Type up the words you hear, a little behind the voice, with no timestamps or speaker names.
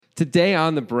Today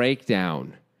on the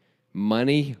breakdown,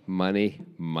 money, money,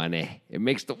 money. It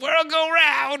makes the world go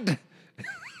round.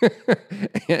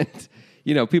 And,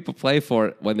 you know, people play for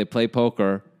it when they play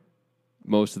poker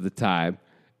most of the time.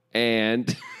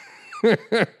 And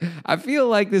I feel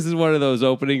like this is one of those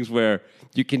openings where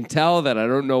you can tell that I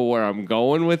don't know where I'm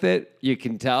going with it. You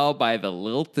can tell by the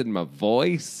lilt in my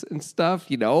voice and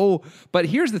stuff, you know. But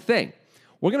here's the thing.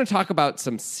 We're going to talk about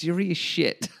some serious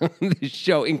shit on this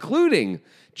show, including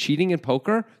cheating in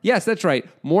poker. Yes, that's right.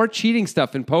 More cheating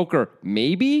stuff in poker.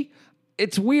 Maybe.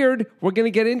 It's weird. We're going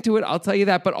to get into it. I'll tell you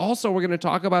that. But also, we're going to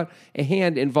talk about a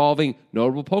hand involving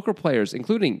notable poker players,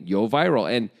 including Yo Viral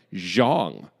and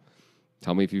Zhong.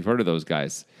 Tell me if you've heard of those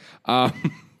guys.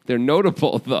 They're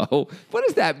notable, though. What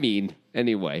does that mean,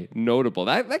 anyway? Notable.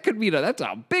 That could mean that's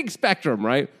a big spectrum,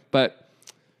 right? But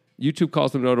YouTube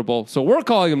calls them notable, so we're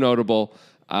calling them notable.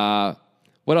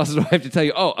 What else do I have to tell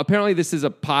you? Oh, apparently this is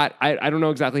a pot. I don't know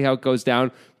exactly how it goes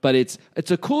down, but it's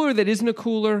a cooler that isn't a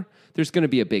cooler. There's going to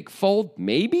be a big fold,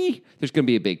 maybe. There's going to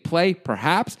be a big play,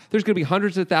 perhaps. There's going to be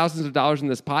hundreds of thousands of dollars in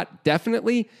this pot,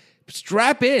 definitely.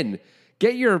 Strap in.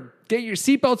 Get your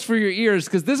seatbelts for your ears,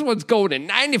 because this one's going to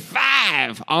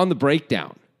 95 on the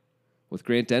breakdown with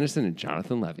Grant Dennison and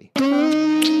Jonathan Levy.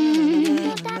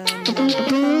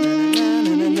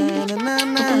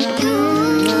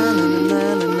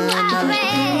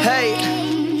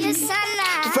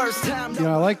 You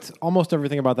know, I liked almost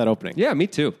everything about that opening. Yeah, me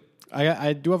too.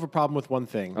 I do have a problem with one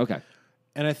thing. Okay.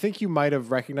 And I think you might have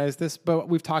recognized this, but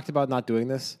we've talked about not doing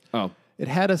this. Oh. It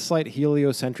had a slight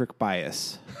heliocentric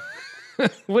bias.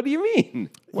 What do you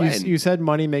mean? You said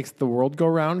money makes the world go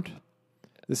round.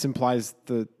 This implies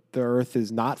the earth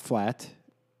is not flat.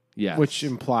 Yes. Which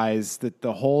implies that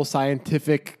the whole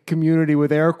scientific community,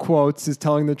 with air quotes, is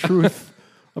telling the truth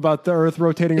about the earth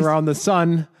rotating around the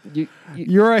sun.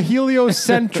 You're a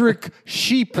heliocentric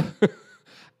sheep.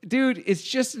 Dude, it's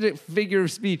just a figure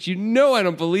of speech. You know I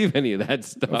don't believe any of that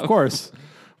stuff. Of course.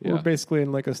 Yeah. We're basically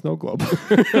in like a snow globe.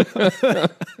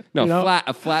 No, You know?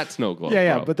 a flat snow globe.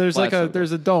 Yeah, bro. but there's Flat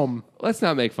there's a dome. Let's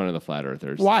not make fun of the flat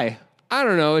earthers. Why? I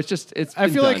don't know. It's just I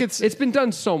feel like done. It's been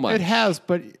done so much. It has,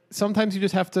 but sometimes you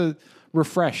just have to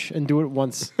refresh and do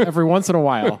it every once in a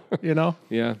while, you know?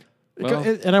 Yeah. Well,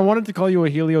 And I wanted to call you a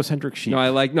heliocentric sheep.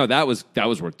 that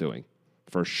was worth doing.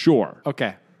 For sure.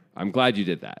 Okay. I'm glad you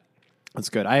did that. That's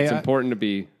good. It's important to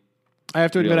be I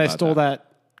have to admit I about stole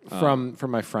that from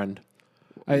my friend.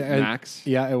 Max.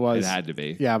 Yeah, it was. It had to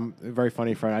be. Yeah, a very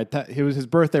funny friend. It was his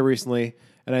birthday recently,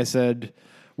 and I said,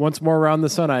 "Once more around the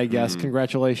sun, I guess.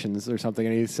 Congratulations," or something.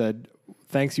 And he said,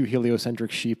 "Thanks, you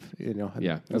heliocentric sheep." You know.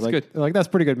 Yeah, that's good. Like that's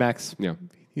pretty good, Max. Yeah.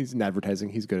 He's in advertising.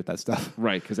 He's good at that stuff.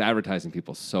 Right, because advertising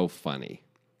people's so funny.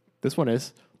 This one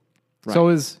is. Right. So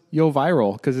is Yo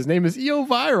Viral, because his name is Yo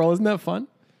Viral. Isn't that fun?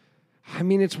 I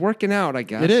mean, it's working out, I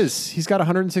guess. It is. He's got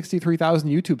 163,000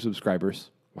 YouTube subscribers.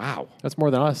 Wow. That's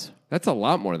more than us. That's a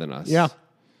lot more than us. Yeah.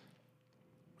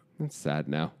 That's sad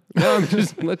now. No,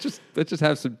 let's just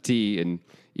have some tea and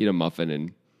eat a muffin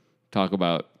and talk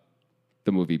about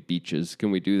the movie Beaches.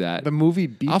 Can we do that? The movie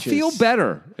Beaches. I'll feel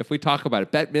better if we talk about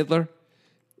it. Bette Midler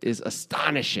is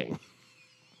astonishing.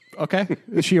 Okay.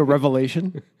 Is she a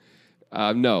revelation?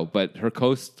 No, but her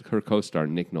co-star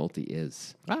Nick Nolte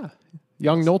is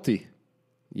Young Nolte.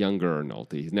 younger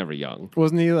Nolte. He's never young.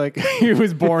 Wasn't he like he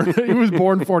was born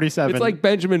 47. It's like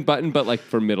Benjamin Button, but like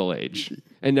for middle age,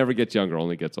 and never gets younger,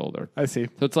 only gets older. I see.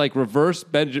 So it's like reverse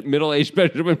middle-aged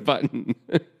Benjamin Button.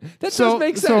 That does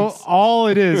make sense. So all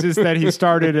it is that he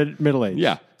started at middle age.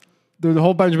 Yeah. The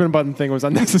whole Benjamin Button thing was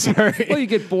unnecessary. Well, you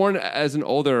get born as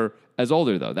older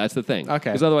though. That's the thing. Okay.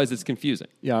 Because otherwise it's confusing.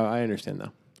 Yeah, I understand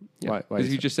now. Yeah. Why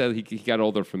Because you just said he got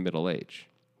older from middle age.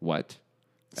 What?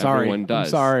 Sorry. Everyone does.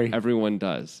 I'm sorry. Everyone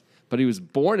does. But he was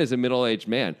born as a middle-aged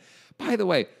man. By the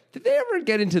way, did they ever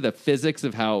get into the physics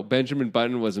of how Benjamin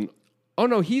Button was an... Oh,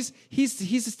 no, he's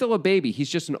still a baby. He's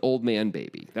just an old man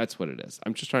baby. That's what it is.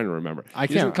 I'm just trying to remember.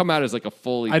 He doesn't come out as like a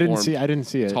fully I didn't formed,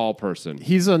 see it. tall person.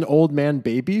 He's an old man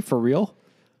baby for real?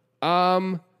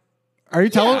 Are you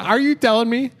telling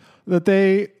me that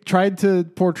they tried to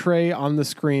portray on the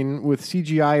screen with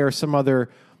CGI or some other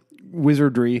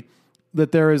wizardry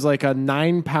that there is like a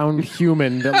 9-pound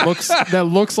human that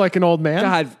looks like an old man?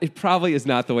 God, it probably is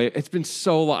not the way. It's been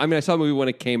so long. I mean, I saw the movie when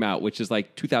it came out, which is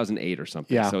like 2008 or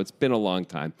something. Yeah. So it's been a long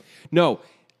time. No,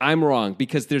 I'm wrong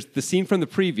because there's the scene from the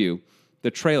preview,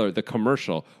 the trailer, the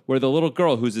commercial, where the little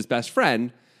girl who's his best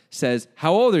friend says,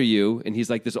 "How old are you?" And he's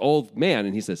like this old man,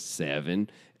 and he says 7.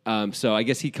 So I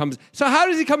guess he comes. So how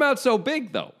does he come out so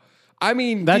big, though? I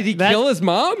mean, did he kill his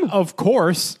mom? Of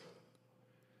course.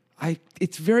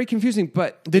 It's very confusing,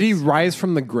 but Did he rise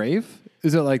from the grave?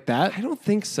 Is it like that? I don't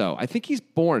think so. I think he's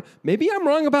born. Maybe I'm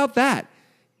wrong about that.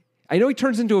 I know he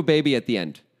turns into a baby at the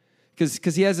end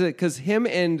because him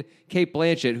and Kate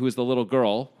Blanchett, who is the little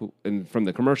girl from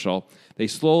the commercial, they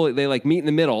like meet in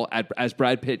the middle as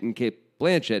Brad Pitt and Kate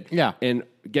Blanchett, and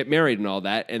get married and all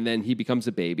that, and then he becomes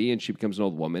a baby and she becomes an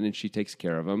old woman and she takes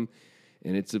care of him,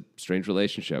 and it's a strange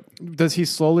relationship. Does he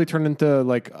slowly turn into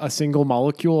like a single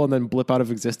molecule and then blip out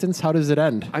of existence? How does it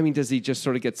end? I mean, does he just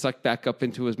sort of get sucked back up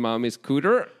into his mommy's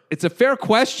cooter? It's a fair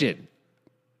question.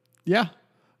 Yeah.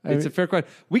 It's a fair question.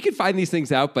 We could find these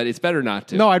things out, but it's better not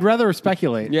to. No, I'd rather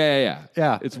speculate. Yeah.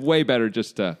 It's way better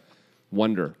just to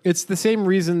wonder. It's the same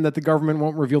reason that the government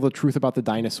won't reveal the truth about the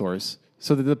dinosaurs,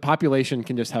 so that the population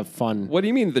can just have fun. What do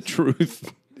you mean the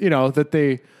truth? That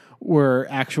they were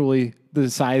actually the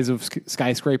size of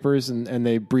skyscrapers and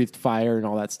they breathed fire and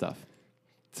all that stuff.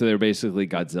 So they're basically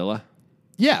Godzilla?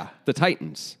 Yeah. The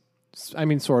Titans. I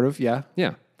mean, sort of, yeah.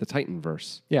 Yeah, the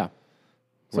Titanverse. Yeah.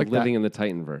 It's like living in the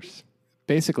Titanverse.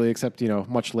 Basically, except,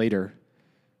 much later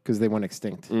because they went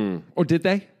extinct. Or did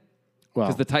they? Well,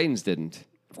 because the Titans didn't.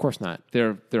 Of course not.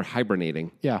 They're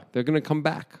hibernating. Yeah. They're going to come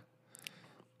back.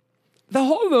 The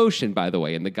whole notion, by the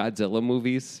way, in the Godzilla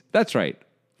movies, that's right.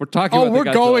 We're talking about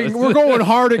we're going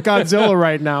hard at Godzilla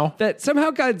right now. That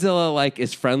somehow Godzilla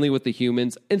is friendly with the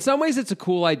humans. In some ways, it's a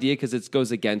cool idea because it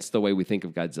goes against the way we think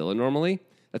of Godzilla normally.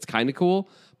 That's kind of cool.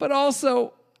 But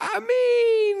also, I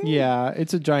mean... Yeah,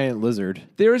 it's a giant lizard.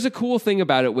 There is a cool thing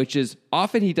about it, which is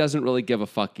often he doesn't really give a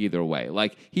fuck either way.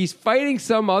 Like, he's fighting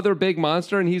some other big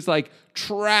monster, and he's,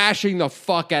 trashing the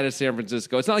fuck out of San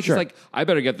Francisco. It's not like he's like, I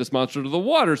better get this monster to the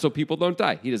water so people don't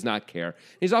die. He does not care.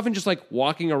 He's often just,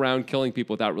 walking around killing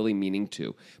people without really meaning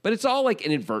to. But it's all,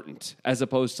 inadvertent, as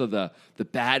opposed to the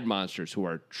bad monsters who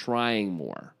are trying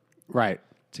more. Right.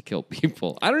 To kill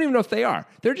people. I don't even know if they are.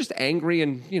 They're just angry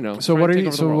and, So what are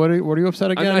you? So what are you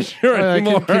upset again? I'm not sure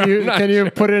anymore. Can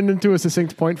you put it into a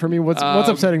succinct point for me? What's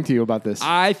upsetting to you about this?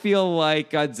 I feel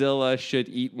like Godzilla should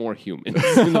eat more humans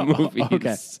in the movies.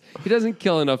 Okay. He doesn't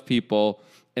kill enough people,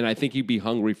 and I think he'd be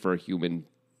hungry for human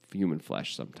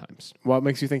flesh sometimes. What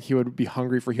makes you think he would be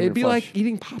hungry for human flesh? It'd be like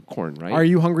eating popcorn, right? Are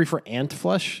you hungry for ant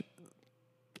flesh?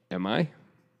 Am I?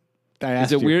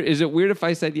 Is it weird? Is it weird if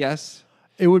I said yes?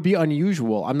 It would be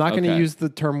unusual. I'm not going to use the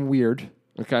term weird.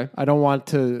 Okay. I don't want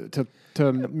to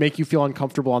make you feel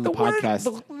uncomfortable on the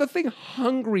podcast. The thing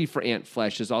hungry for ant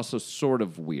flesh is also sort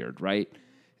of weird, right?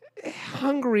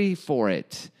 Hungry for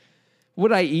it.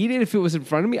 Would I eat it if it was in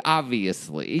front of me?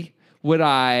 Obviously. Would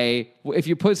I, if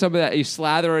you put some of that, you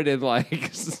slather it in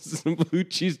some blue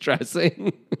cheese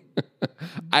dressing,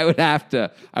 I would have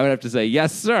to say,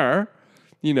 yes, sir.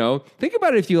 Think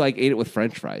about it if you ate it with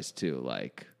French fries too.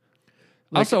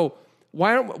 Also,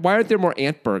 why aren't there more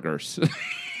ant burgers?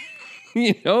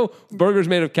 Burgers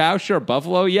made of cow, sure.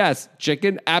 Buffalo, yes.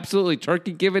 Chicken, absolutely.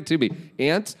 Turkey, give it to me.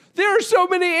 Ants, there are so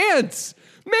many ants.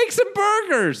 Make some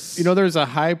burgers. There's a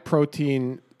high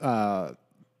protein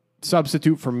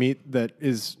substitute for meat that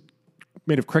is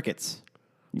made of crickets.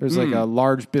 There's a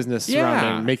large business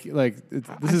surrounding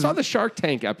I saw the Shark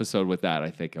Tank episode with that, I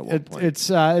think, at one point. It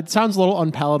sounds a little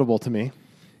unpalatable to me.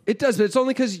 It does, but it's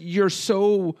only because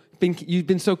you've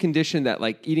been so conditioned that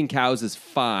eating cows is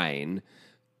fine,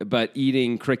 but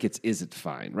eating crickets isn't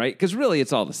fine, right? Because really,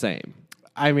 it's all the same.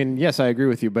 I mean, yes, I agree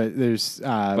with you, but there's...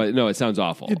 but no, it sounds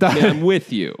awful. I'm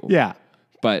with you. Yeah.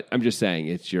 But I'm just saying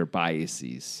it's your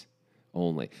biases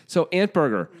only. So Ant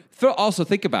Burger, also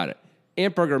think about it.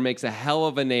 Ant Burger makes a hell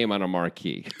of a name on a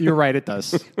marquee. You're right, it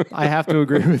does. I have to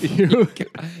agree with you.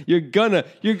 You're gonna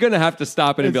have to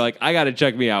stop it and be like, I got to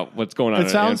check me out. What's going on? It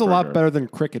sounds a lot better than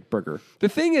Cricket Burger. The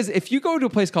thing is, if you go to a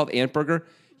place called Ant Burger,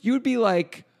 you would be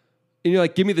like, and you're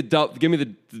like, give me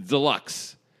the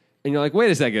deluxe, and you're like, wait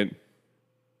a second.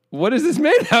 What is this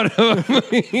made out of?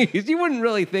 You wouldn't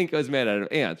really think it was made out of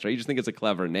ants, right? You just think it's a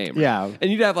clever name. Right? Yeah.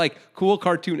 And you'd have cool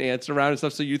cartoon ants around and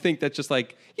stuff, so you think that's just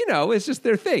it's just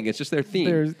their thing. It's just their theme.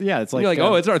 It's like... You're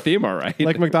like, it's our theme, all right.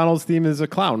 Like McDonald's theme is a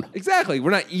clown. Exactly.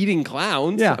 We're not eating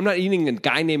clowns. Yeah. I'm not eating a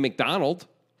guy named McDonald.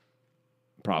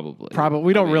 Probably.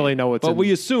 We don't really know what's but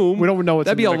we assume. We don't know what's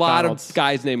that'd be in a lot of McDonald's.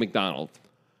 guys named McDonald,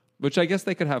 which I guess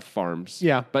they could have farms.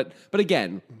 Yeah. But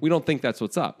again, we don't think that's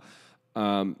what's up.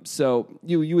 So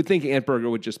you would think Ant Burger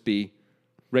would just be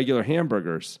regular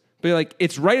hamburgers, but you're like,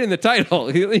 it's right in the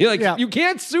title. You're like, You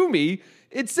can't sue me.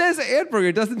 It says Ant Burger.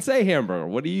 It doesn't say hamburger.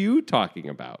 What are you talking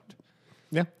about?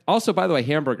 Yeah. Also, by the way,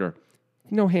 hamburger,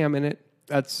 no ham in it.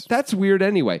 That's weird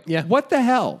anyway. Yeah. What the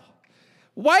hell?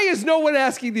 Why is no one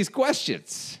asking these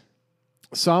questions?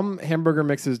 Some hamburger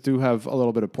mixes do have a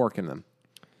little bit of pork in them,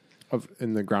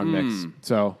 in the ground mix.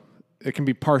 So it can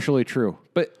be partially true.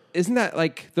 But isn't that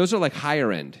like those are like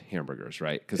higher end hamburgers,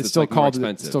 right? Because It's it's still like more called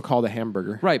expensive. it's still called a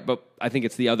hamburger. Right, but I think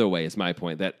it's the other way is my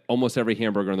point, that almost every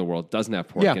hamburger in the world doesn't have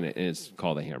pork Yeah. in it, and it's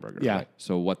called a hamburger. Yeah. Right?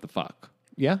 So what the fuck?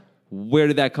 Yeah. Where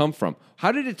did that come from?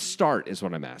 How did it start is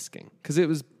what I'm asking.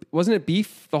 Because wasn't it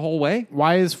beef the whole way?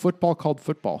 Why is football called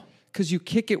football? Because you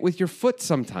kick it with your foot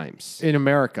sometimes. In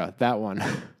America, that one.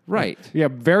 Right. Yeah,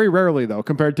 very rarely though,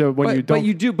 compared to when you don't.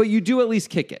 But you do at least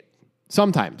kick it.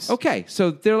 Sometimes. Okay,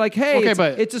 so they're like, hey, Okay, it's,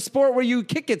 but- it's a sport where you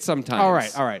kick it sometimes.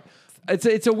 All right.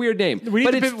 It's a weird name, We need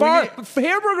but to it's be- far.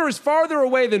 Hamburger is farther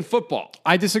away than football.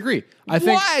 I disagree. I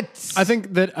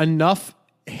think that enough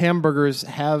hamburgers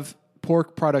have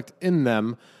pork product in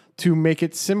them to make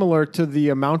it similar to the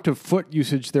amount of foot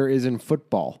usage there is in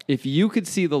football. If you could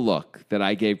see the look that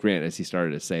I gave Grant as he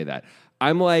started to say that,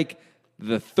 I'm like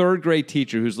the third grade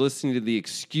teacher who's listening to the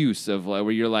excuse of like,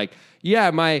 where you're like, yeah,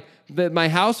 my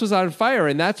house was on fire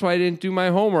and that's why I didn't do my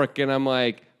homework, and I'm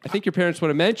like, I think your parents would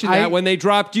have mentioned that when they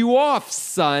dropped you off,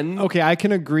 son. Okay, I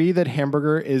can agree that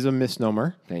hamburger is a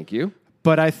misnomer, Thank you.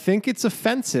 but I think it's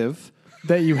offensive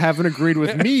that you haven't agreed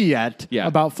with me yet Yeah.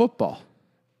 about football.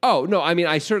 Oh, no, I mean,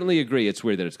 I certainly agree it's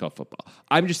weird that it's called football.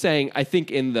 I'm just saying, I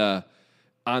think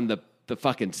on the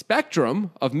fucking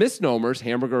spectrum of misnomers,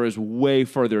 hamburger is way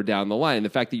further down the line. And the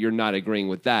fact that you're not agreeing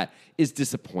with that is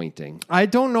disappointing. I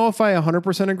don't know if I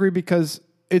 100% agree because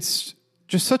it's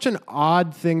just such an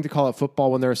odd thing to call it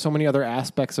football when there are so many other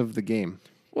aspects of the game.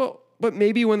 Well, but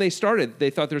maybe when they started, they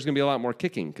thought there was going to be a lot more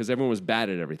kicking because everyone was bad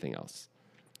at everything else.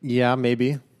 Yeah,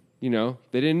 maybe. You know,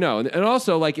 they didn't know. And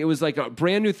also, like, it was like a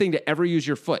brand new thing to ever use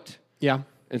your foot. Yeah.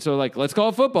 And so, like, let's call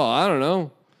it football. I don't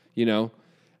know, you know.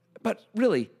 But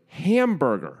really,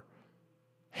 hamburger,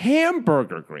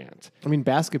 Grant. I mean,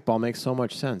 basketball makes so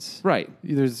much sense. Right.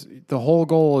 The whole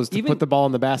goal is to put the ball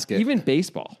in the basket. Even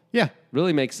baseball. Yeah.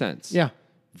 Really makes sense. Yeah.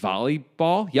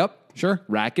 Volleyball. Yep. Sure.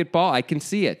 Racquetball. I can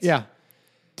see it. Yeah.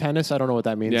 Tennis, I don't know what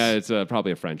that means. Yeah, it's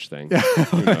probably a French thing.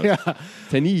 Yeah.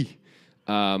 Tennis.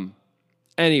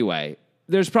 Anyway,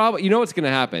 there's probably, you know what's going to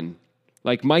happen?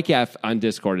 Like Mike F on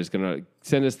Discord is going to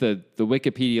send us the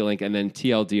Wikipedia link and then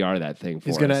TLDR that thing for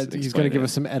He's us. gonna give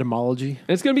us some etymology. And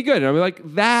it's going to be good. And I'll be like,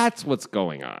 that's what's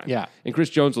going on. Yeah. And Chris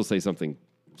Jones will say something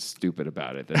stupid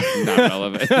about it that's not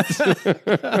relevant.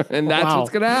 And that's Wow.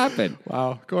 what's going to happen.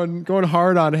 Wow. Going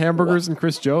hard on hamburgers and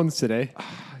Chris Jones today.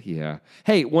 Yeah.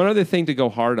 Hey, one other thing to go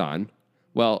hard on.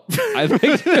 Well, I'd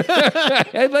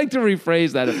like to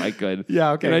rephrase that if I could.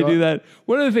 Yeah, okay, Can I go do on. that?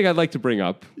 One other thing I'd like to bring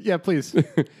up Yeah, please.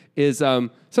 is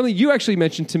something you actually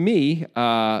mentioned to me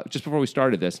just before we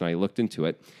started this, and I looked into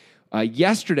it.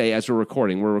 Yesterday, as we're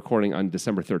recording on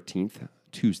December 13th,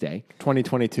 Tuesday,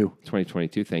 2022.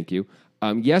 2022. Thank you.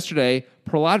 Yesterday,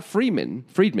 Prahlad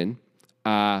Friedman,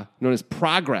 known as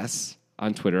Progress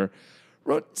on Twitter,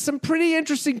 wrote some pretty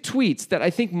interesting tweets that I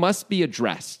think must be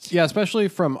addressed. Yeah, especially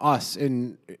from us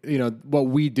in what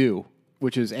we do,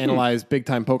 which is analyze big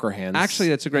time poker hands. Actually,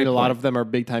 that's a great And a lot point. of them are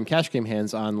big time cash game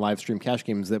hands on live stream cash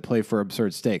games that play for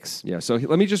absurd stakes. Yeah, so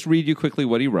let me just read you quickly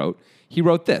what he wrote. He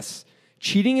wrote this: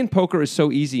 cheating in poker is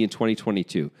so easy in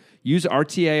 2022. Use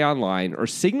RTA online or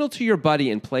signal to your buddy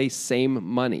and play same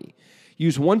money.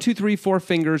 Use 1, 2, 3, 4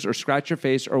 fingers or scratch your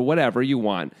face or whatever you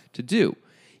want to do.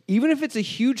 Even if it's a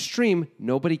huge stream,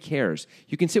 nobody cares.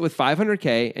 You can sit with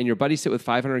 500K and your buddy sit with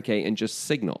 500K and just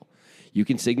signal. You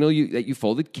can signal that you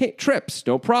folded trips,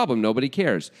 no problem, nobody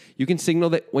cares. You can signal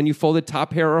that when you folded top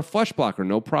pair or a flush blocker,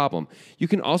 no problem. You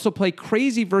can also play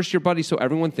crazy versus your buddy so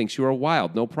everyone thinks you are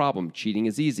wild, no problem. Cheating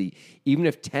is easy, even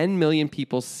if 10 million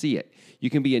people see it. You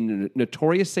can be a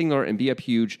notorious signaler and be up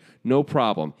huge, no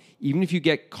problem. Even if you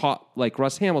get caught like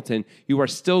Russ Hamilton, you are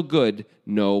still good,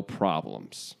 no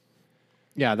problems.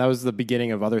 Yeah, that was the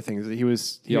beginning of other things.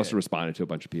 He also responded to a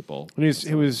bunch of people.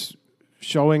 He was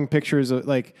showing pictures of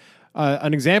like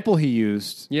an example he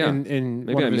used in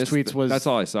Maybe one I of his missed tweets it. was That's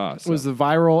all I saw. So. was the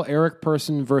viral Eric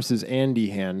Person versus Andy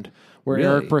hand, where Really?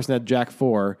 Eric Person had Jack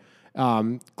 4,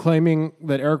 claiming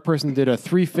that Eric Person did a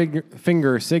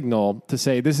finger signal to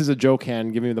say, this is a joke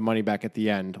hand, give me the money back at the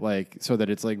end, like so that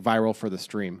it's like viral for the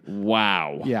stream.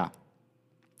 Wow. Yeah.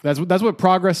 That's what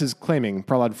Progress is claiming,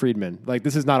 Prahlad Friedman. Like,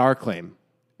 this is not our claim.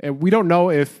 And we don't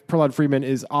know if Prahlad Friedman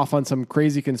is off on some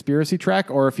crazy conspiracy track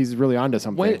or if he's really onto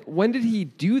something. When did he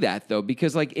do that, though?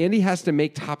 Because, like, Andy has to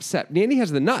make top set. Andy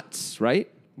has the nuts, right?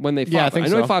 When they flop. Yeah, I think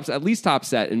know so. he flops at least top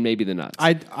set and maybe the nuts.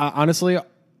 I honestly,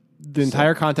 the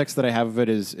entire context that I have of it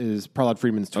is Prahlad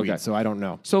Friedman's tweet, Okay. so I don't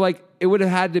know. So, like, it would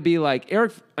have had to be like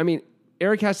Eric. I mean,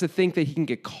 Eric has to think that he can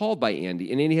get called by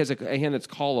Andy, and Andy has a hand that's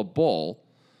callable.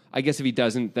 I guess if he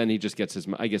doesn't, then he just gets his.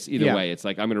 I guess either way, it's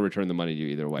like I'm going to return the money to you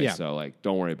either way. Yeah. So like,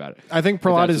 don't worry about it. I think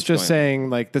Prahlad is just saying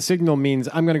like the signal means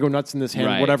I'm going to go nuts in this hand.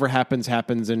 Right. Whatever happens,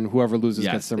 and whoever loses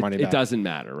gets their money back. It doesn't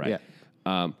matter, right?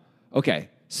 Yeah. Okay,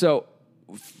 so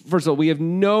first of all, we have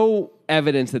no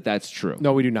evidence that that's true.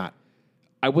 No, we do not.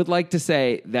 I would like to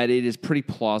say that it is pretty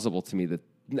plausible to me that,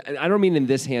 I don't mean in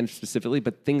this hand specifically,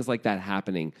 but things like that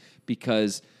happening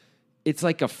because it's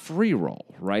like a free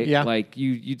roll, right? Yeah. Like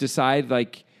you decide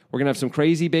like we're going to have some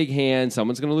crazy big hand,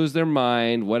 someone's going to lose their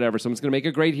mind, whatever. Someone's going to make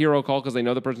a great hero call because they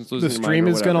know the person's losing The their mind. stream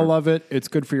is going to whatever. love it. It's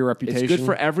good for your reputation. It's good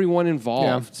for everyone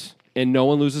involved, and no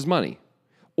one loses money.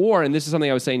 Or, and this is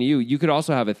something I was saying to you, you could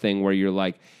also have a thing where you're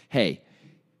like, hey,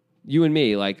 you and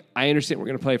me, like, I understand we're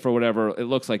going to play for whatever it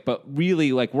looks like, but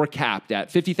really, like, we're capped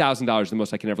at $50,000, the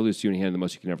most I can ever lose to you in a hand, the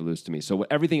most you can ever lose to me. So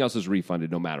everything else is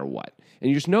refunded no matter what. And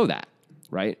you just know that,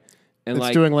 right? And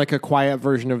It's doing like a quiet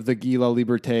version of the Guy La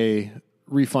Liberté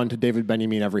refund to David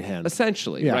Benjamin every hand.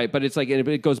 Essentially, right? But it's like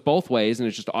it goes both ways, and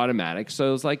it's just automatic.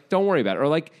 So it's like, don't worry about it. Or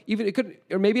like even it could,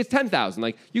 or maybe it's 10,000.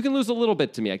 Like you can lose a little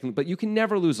bit to me, but you can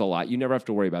never lose a lot. You never have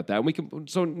to worry about that. And we can,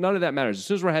 so none of that matters. As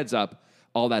soon as we're heads up,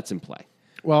 all that's in play.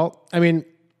 Well, I mean,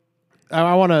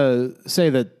 I want to say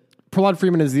that Prahlad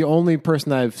Freeman is the only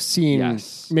person I've seen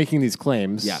making these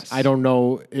claims. Yes. I don't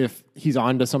know if he's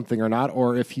onto something or not,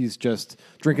 or if he's just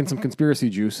drinking some conspiracy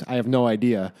juice. I have no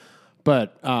idea.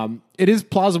 But it is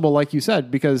plausible, like you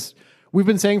said, because we've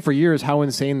been saying for years how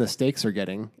insane the stakes are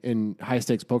getting in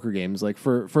high-stakes poker games. Like,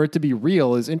 for it to be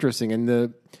real is interesting. And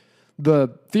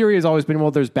the theory has always been, well,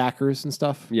 there's backers and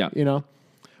stuff. Yeah. You know?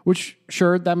 Which,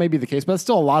 sure, that may be the case, but that's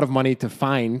still a lot of money to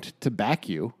find to back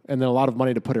you, and then a lot of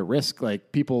money to put at risk.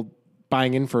 Like, people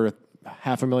buying in for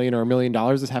 $500,000 or $1 million,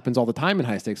 this happens all the time in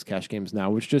high-stakes cash games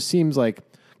now, which just seems like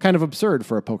kind of absurd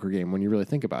for a poker game when you really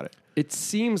think about it. It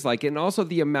seems like, and also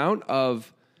the amount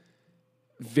of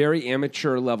very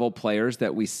amateur level players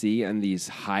that we see in these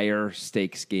higher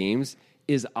stakes games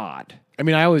is odd. I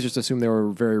mean, I always just assumed they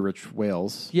were very rich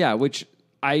whales. Yeah, which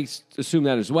I assume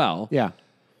that as well. Yeah.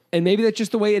 And maybe that's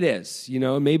just the way it is. You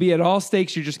know, maybe at all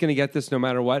stakes, you're just going to get this no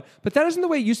matter what. But that isn't the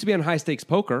way it used to be on high stakes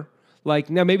poker. Like,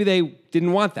 now maybe they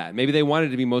didn't want that. Maybe they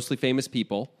wanted to be mostly famous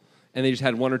people and they just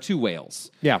had one or two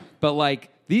whales. Yeah. But like,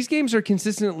 these games are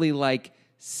consistently like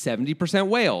 70%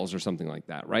 whales or something like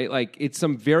that, right? Like, it's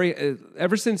some very,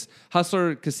 ever since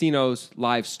Hustler Casinos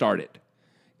Live started,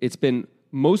 it's been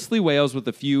mostly whales with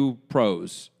a few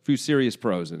serious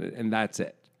pros in it, and that's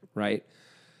it, right?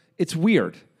 It's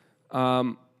weird.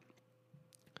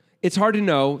 It's hard to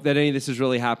know that any of this is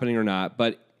really happening or not,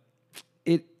 but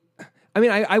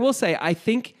I will say, I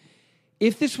think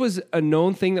if this was a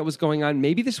known thing that was going on,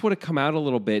 maybe this would have come out a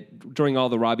little bit during all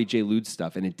the Robbie J. Lude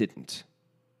stuff, and it didn't,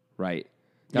 right?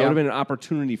 That would have been an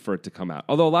opportunity for it to come out.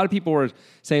 Although a lot of people were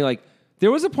saying, like,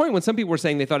 there was a point when some people were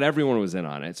saying they thought everyone was in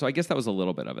on it. So I guess that was a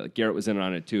little bit of it. Like, Garrett was in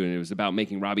on it too, and it was about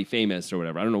making Robbie famous or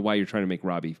whatever. I don't know why you're trying to make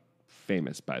Robbie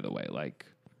famous, by the way. Like,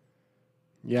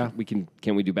 yeah,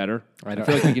 can we do better? I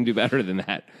feel like we can do better than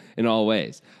that in all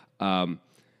ways.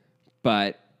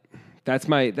 But that's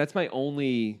my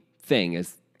only thing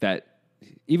is that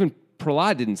even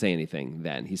Prahlad didn't say anything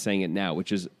then. He's saying it now,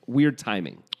 which is weird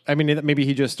timing. I mean, maybe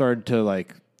he just started to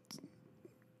like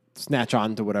snatch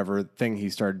on to whatever thing he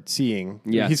started seeing.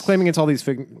 Yes. He's claiming it's all these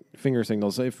finger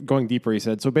signals. If going deeper, he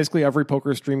said, so basically every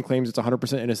poker stream claims it's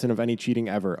 100% innocent of any cheating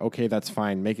ever. Okay, that's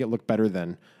fine. Make it look better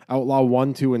then. Outlaw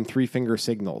 1, 2, and 3 finger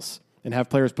signals and have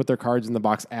players put their cards in the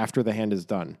box after the hand is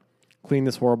done. Clean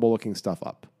this horrible looking stuff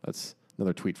up. That's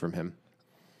another tweet from him.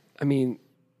 I mean,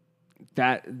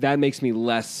 that makes me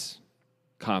less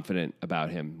confident about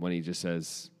him when he just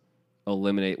says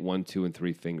eliminate 1, 2, and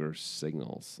 3 finger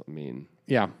signals. I mean,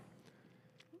 yeah.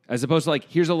 As opposed to like,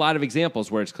 here's a lot of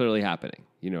examples where it's clearly happening.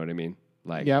 You know what I mean?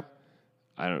 Like, yep.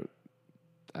 I don't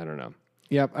know.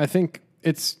 Yep. I think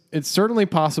it's certainly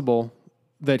possible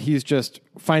that he's just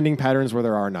finding patterns where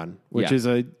there are none, which is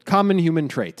a common human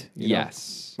trait.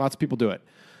 Yes. Lots of people do it.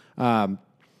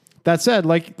 That said,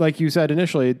 like you said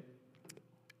initially,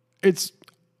 it's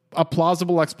a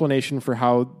plausible explanation for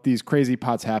how these crazy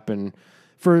pots happen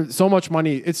for so much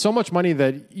money. It's so much money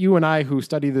that you and I, who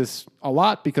study this a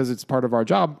lot because it's part of our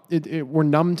job, we're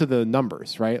numb to the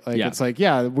numbers, right? Like, it's like,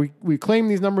 we claim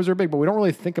these numbers are big, but we don't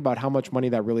really think about how much money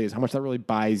that really is, how much that really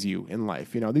buys you in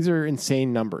life. You know, these are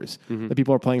insane numbers that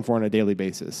people are playing for on a daily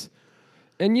basis.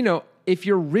 And, you know, if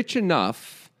you're rich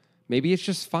enough, maybe it's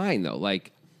just fine, though.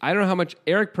 Like, I don't know how much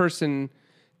Eric Person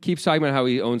keeps talking about how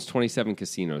he owns 27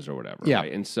 casinos or whatever,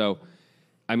 right? And so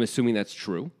I'm assuming that's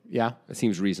true. Yeah. It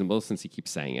seems reasonable since he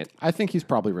keeps saying it. I think he's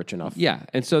probably rich enough. Yeah.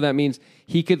 And so that means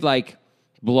he could, like,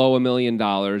 blow $1 million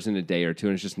in a day or two,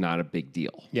 and it's just not a big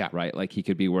deal. Yeah. Right? Like he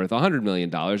could be worth $100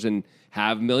 million and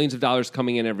have millions of dollars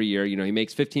coming in every year. You know, he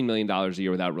makes $15 million a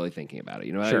year without really thinking about it,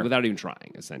 you know, Sure. without even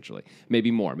trying, essentially.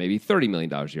 Maybe more, maybe $30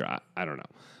 million a year. I don't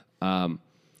know.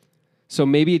 So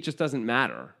maybe it just doesn't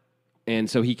matter. And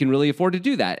so he can really afford to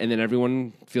do that. And then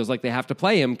everyone feels like they have to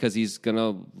play him because he's going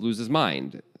to lose his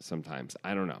mind sometimes.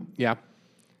 I don't know. Yeah.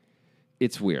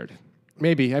 It's weird.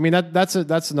 Maybe. I mean, that's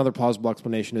another plausible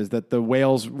explanation is that the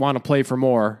whales want to play for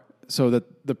more so that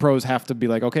the pros have to be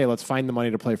like, okay, let's find the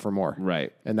money to play for more.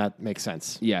 Right. And that makes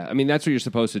sense. Yeah. I mean, that's what you're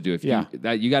supposed to do. If Yeah.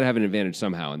 you got to have an advantage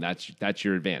somehow, and that's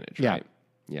your advantage, Yeah. right?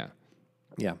 Yeah.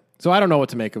 Yeah. So I don't know what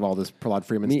to make of all this Prahlad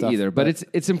Freeman Me stuff. either. But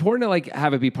it's important to like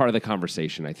have it be part of the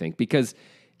conversation, I think, because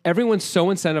everyone's so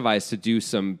incentivized to do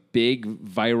some big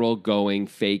viral going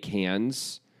fake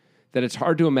hands that it's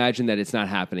hard to imagine that it's not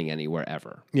happening anywhere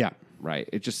ever. Yeah. Right?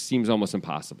 It just seems almost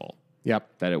impossible Yep.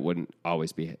 that it wouldn't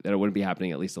be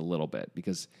happening at least a little bit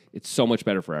because it's so much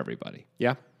better for everybody,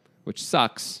 Yeah. which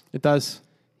sucks. It does.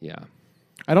 Yeah.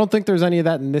 I don't think there's any of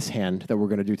that in this hand that we're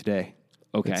going to do today.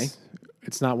 Okay.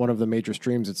 It's not one of the major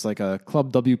streams. It's like a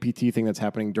Club WPT thing that's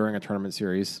happening during a tournament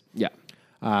series. Yeah.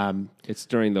 It's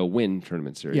during the Win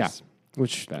tournament series. Yeah.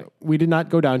 Which we did not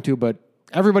go down to, but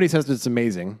everybody says it's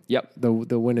amazing. Yep.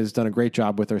 The Win has done a great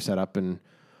job with their setup, and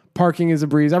parking is a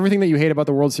breeze. Everything that you hate about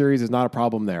the World Series is not a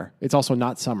problem there. It's also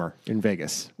not summer in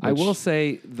Vegas. I will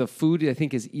say the food, I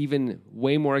think, is even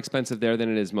way more expensive there than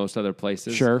it is most other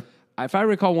places. Sure. If I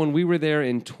recall, when we were there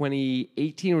in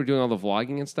 2018, we were doing all the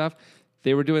vlogging and stuff,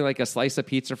 they were doing like a slice of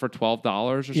pizza for $12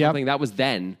 or something. That was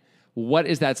then. What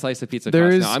is that slice of pizza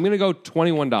cost now? I'm going to go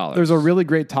 $21. There's a really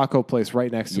great taco place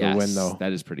right next to yes, the Win, though.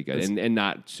 that is pretty good and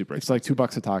not super It's expensive.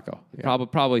 like $2 a taco. Yeah.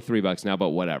 Probably $3 now, but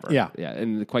whatever. Yeah. Yeah,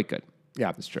 and quite good.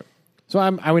 Yeah. That's true. So I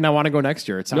want to go next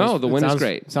year. It sounds, the Win is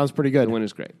great. Sounds pretty good. The Win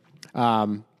is great.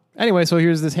 Anyway, so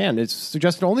here's this hand. It's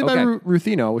suggested only by Okay.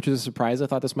 Ruthino, which is a surprise. I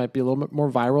thought this might be a little bit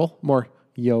more viral, more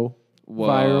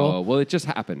viral. Well, it just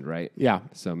happened, right? Yeah.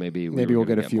 So maybe We'll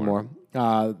get a few more.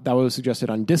 That was suggested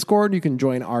on Discord. You can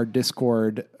join our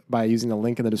Discord by using the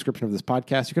link in the description of this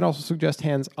podcast. You can also suggest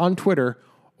hands on Twitter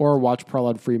or watch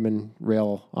Prahlad Freeman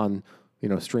rail on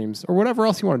streams or whatever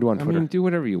else you want to do on Twitter. I mean, do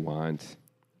whatever you want.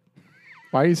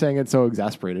 Why are you saying it so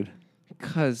exasperated?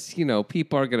 Because,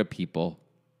 people are going to people.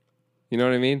 You know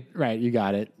what I mean? Right, you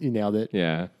got it. You nailed it.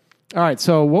 Yeah. All right,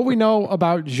 so what we know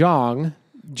about Zhang,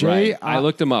 Right. I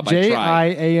looked him up. I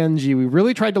tried. Jiang. We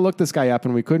really tried to look this guy up,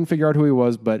 and we couldn't figure out who he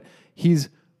was, but he's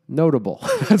notable.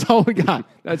 That's all we got.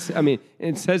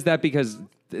 It says that because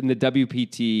in the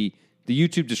WPT, the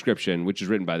YouTube description, which is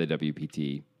written by the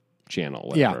WPT channel,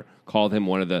 whatever, called him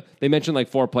one of the, they mentioned like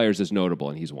 4 players as notable,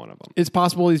 and he's one of them. It's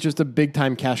possible he's just a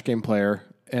big-time cash game player,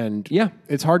 and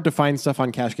it's hard to find stuff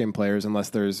on cash game players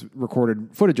unless there's recorded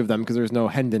footage of them because there's no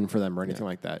Hendon for them or anything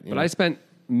like that. But I spent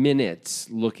minutes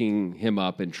looking him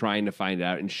up and trying to find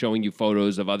out and showing you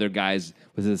photos of other guys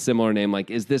with a similar name. Like,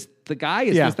 is this the guy?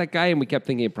 Is this that guy? And we kept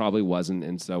thinking it probably wasn't.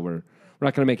 And so we're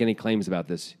not going to make any claims about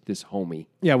this homie.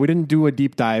 Yeah, we didn't do a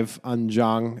deep dive on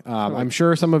Zhang. I'm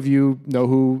sure some of you know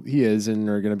who he is and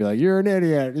are going to be like, you're an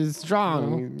idiot. It's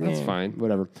Zhang. That's fine.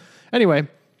 Whatever. Anyway,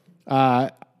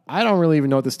 I don't really even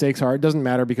know what the stakes are. It doesn't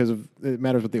matter because it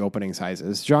matters what the opening size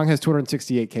is. Zhang has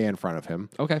 268K in front of him.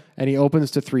 Okay. And he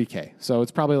opens to 3K. So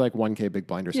it's probably like 1K big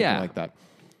blind or something like that.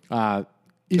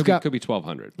 Could be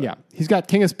 1,200. Yeah. He's got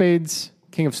King of Spades.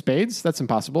 King of Spades? That's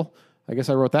impossible. I guess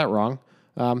I wrote that wrong.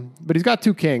 But he's got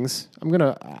 2 kings. I'm going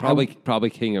to... Probably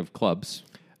King of Clubs.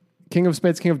 King of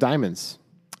Spades, King of Diamonds.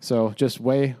 So just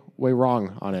way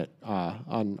wrong on it,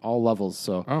 on all levels.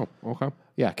 So okay.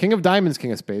 Yeah, King of Diamonds,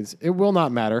 King of Spades. It will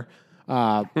not matter.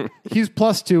 He's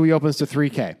 +2. He opens to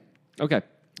 3K. Okay.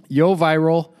 Yo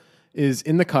Viral is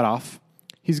in the cutoff.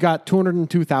 He's got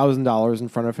 $202,000 in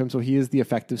front of him, so he is the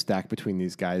effective stack between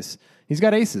these guys. He's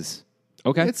got aces.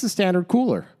 Okay. It's the standard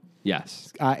cooler.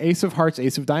 Yes. Ace of Hearts,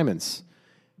 Ace of Diamonds.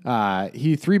 He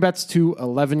 3-bets to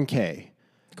 11K.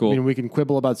 Cool. I mean, we can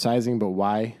quibble about sizing, but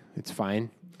why? It's fine.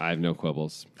 I have no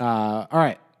quibbles. All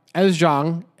right. As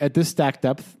Zhang, at this stack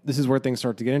depth, this is where things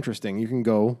start to get interesting. You can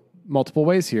go multiple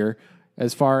ways here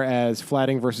as far as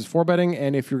flatting versus 4-betting,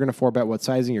 and if you're going to 4-bet, what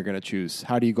sizing you're going to choose.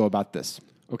 How do you go about this?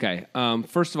 Okay.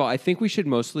 First of all, I think we should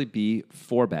mostly be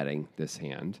 4-betting this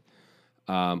hand.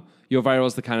 Yo Viral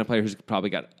is the kind of player who's probably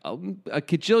got a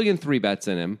kajillion 3-bets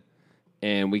in him,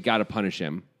 and we got to punish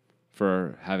him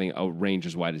for having a range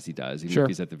as wide as he does, even if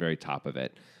he's at the very top of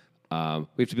it. We have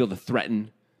to be able to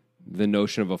threaten the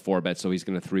notion of a 4-bet, so he's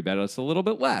going to 3-bet us a little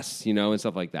bit less, and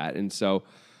stuff like that. And so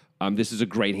this is a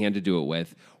great hand to do it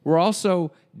with. We're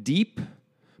also deep,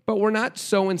 but we're not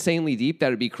so insanely deep that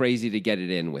it'd be crazy to get it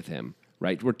in with him,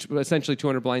 right? We're essentially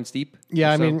 200 blinds deep.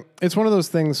 Yeah, I So- mean, it's one of those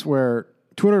things where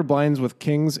 200 blinds with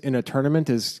kings in a tournament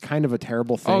is kind of a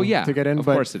terrible thing Oh, yeah. to get in. Of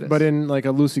but, course it is. But in like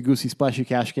a loosey-goosey splashy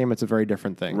cash game, it's a very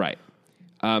different thing. Right.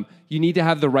 You need to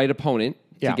have the right opponent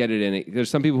to Yeah. get it in. There's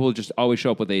some people who will just always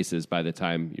show up with aces by the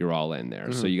time you're all in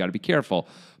there. So you got to be careful.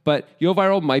 But Yo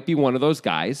Viral might be one of those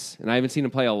guys, and I haven't seen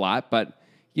him play a lot, but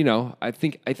I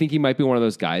think he might be one of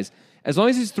those guys. As long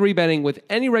as he's 3-betting with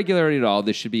any regularity at all,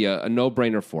 this should be a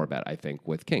no-brainer 4-bet, I think,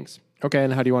 with kings. Okay,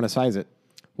 and how do you want to size it?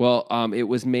 Well, it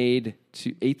was made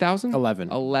to 8,000? 11.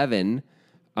 11.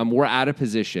 We're out of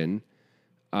position.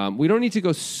 We don't need to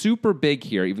go super big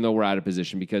here, even though we're out of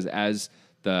position, because as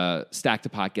the stack to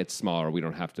pot gets smaller, we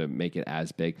don't have to make it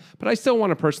as big. But I still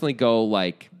want to personally go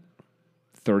like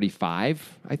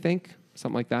 35, I think,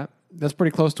 something like that. That's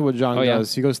pretty close to what Zhang yeah.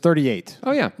 does. He goes 38.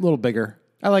 Oh, yeah. A little bigger.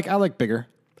 I like bigger.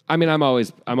 I mean, I'm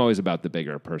always about the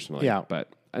bigger personally. Yeah.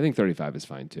 But I think 35 is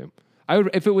fine too.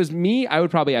 If it was me, I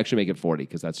would probably actually make it 40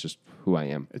 because that's just who I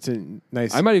am. It's a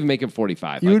nice. I might even make it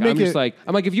 45. You would I'm make just it-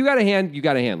 I'm like, if you got a hand, you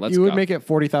got a hand. Let's you go. would make it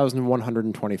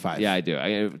 40,125. Yeah, I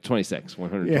do. 26, yeah,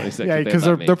 126. yeah, if because they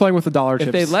let me. they're playing with the dollar chips.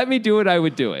 If they let me do it, I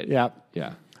would do it. Yeah.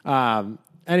 Yeah.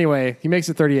 Anyway, he makes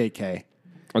it 38K.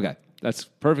 Okay. That's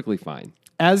perfectly fine.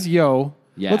 As Yo,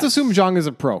 Yes. let's assume Zhang is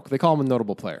a pro. They call him a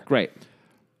notable player. Great.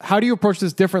 How do you approach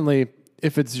this differently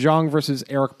if it's Zhang versus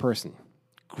Eric Persson?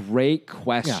 Great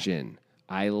question.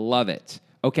 I love it.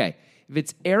 Okay. If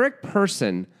it's Eric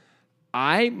Persson,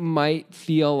 I might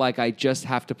feel like I just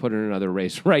have to put in another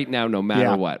raise right now, no matter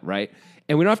Yeah. what, right?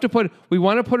 And we don't have to we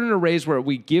want to put in a raise where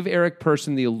we give Eric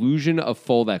Persson the illusion of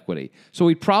fold equity. So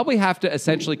we'd probably have to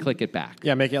essentially click it back.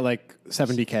 Yeah, make it like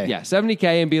 70K. Yeah,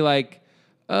 70K and be like,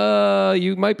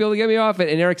 you might be able to get me off it.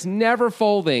 And Eric's never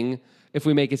folding if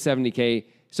we make it 70K.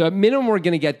 So at minimum, we're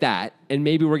going to get that, and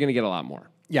maybe we're going to get a lot more.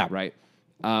 Yeah. Right?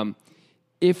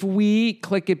 If we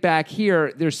click it back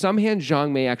here, there's some hand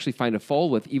Zhang may actually find a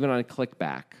fold with, even on a click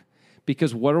back.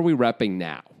 Because what are we repping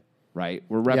now? Right?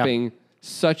 We're repping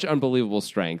such unbelievable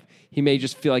strength. He may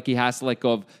just feel like he has to let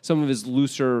go of some of his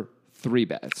looser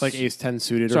 3-bets. Like ace 10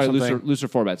 suited or something. looser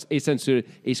 4-bets. Ace 10 suited,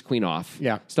 ace queen off.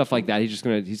 Yeah. Stuff like that.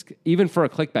 He's even for a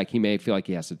clickback, he may feel like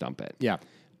he has to dump it. Yeah.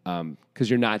 Because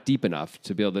you're not deep enough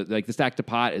to be able to, like the stack to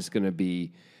pot is going to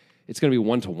be, it's going to be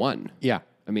 1-to-1. Yeah.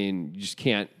 I mean, you just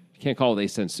can't call with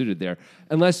ace 10 suited there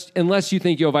unless you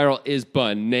think Yo Viral is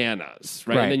bananas,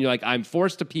 right? Right. And then you're like, I'm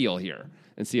forced to peel here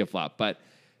and see a flop. But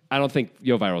I don't think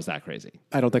Yo Viral is that crazy.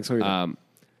 I don't think so either.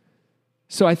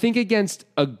 So I think against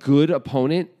a good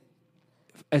opponent,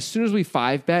 as soon as we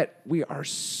 5-bet,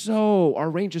 our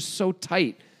range is so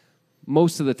tight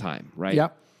most of the time, right?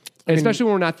 Yep. And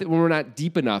especially when we're not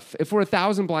deep enough. If we're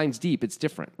 1,000 blinds deep, it's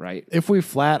different, right? If we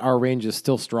flat, our range is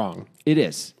still strong. It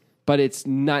is, but it's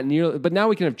not nearly. But now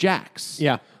we can have jacks.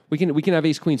 Yeah. we can have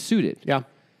ace queen suited. Yeah.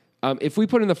 If we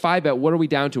put in the 5-bet, what are we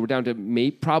down to? We're down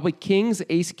to probably kings,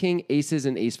 ace king, aces,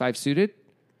 and ace 5 suited.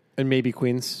 And maybe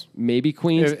queens. Maybe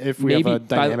queens. If we have a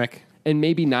dynamic. And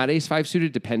maybe not ace 5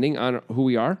 suited, depending on who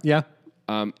we are. Yeah.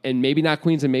 And maybe not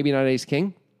queens and maybe not ace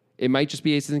king. It might just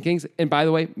be aces and kings. And by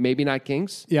the way, maybe not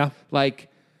kings. Yeah.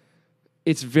 Like,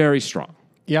 it's very strong.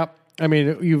 Yep. I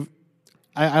mean,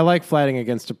 I like flatting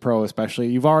against a pro, especially.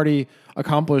 You've already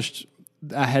accomplished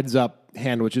a heads up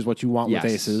hand, which is what you want Yes.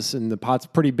 with aces, and the pot's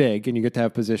pretty big, and you get to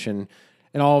have position.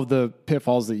 And all of the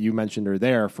pitfalls that you mentioned are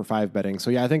there for 5-betting.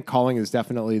 So yeah, I think calling is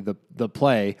definitely the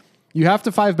play. You have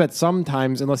to 5-bet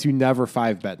sometimes, unless you never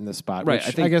 5-bet in this spot. Right.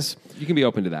 Which I guess you can be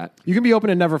open to that. you can be open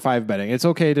to never 5-betting. It's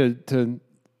okay to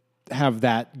have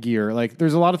that gear. Like,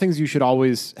 there's a lot of things you should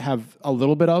always have a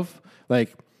little bit of.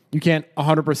 Like, you can't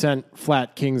 100%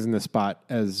 flat kings in this spot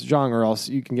as Zhang, or else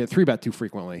you can get 3-bet too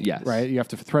frequently. Yes. Right? You have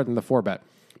to threaten the 4-bet.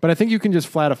 But I think you can just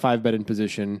flat a 5-bet in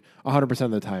position 100%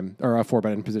 of the time, or a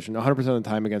 4-bet in position 100% of the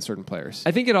time against certain players.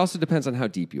 I think it also depends on how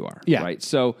deep you are. Yeah. Right.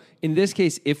 So in this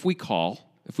case, if we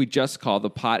just call, the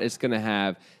pot is going to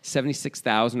have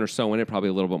 76,000 or so in it, probably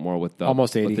a little bit more with the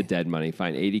Almost 80. with the dead money.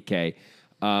 Fine, 80K.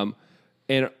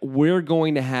 And we're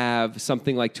going to have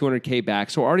something like 200K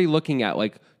back. So we're already looking at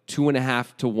like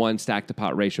 2.5 to 1 stack to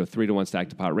pot ratio, 3 to 1 stack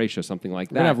to pot ratio, something like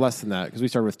that. We're going to have less than that because we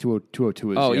started with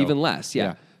 202 as Oh, Yo. even less. Yeah.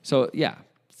 Yeah. So yeah.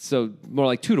 So more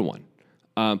like 2 to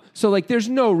 1. So like there's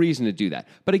no reason to do that.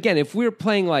 But again, if we're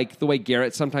playing like the way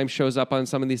Garrett sometimes shows up on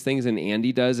some of these things and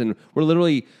Andy does, and we're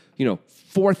literally,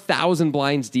 4,000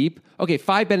 blinds deep, okay,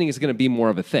 5-betting is going to be more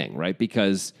of a thing, right?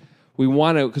 Because we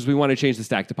want to change the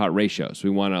stack to pot ratios.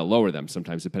 We want to lower them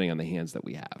sometimes depending on the hands that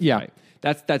we have. Yeah. Right?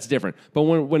 That's different. But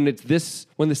when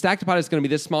the stack to pot is going to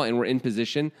be this small and we're in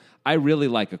position, I really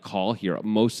like a call here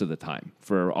most of the time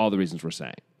for all the reasons we're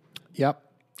saying. Yep.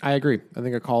 I agree. I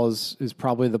think a call is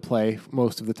probably the play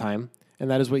most of the time, and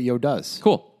that is what Yo does.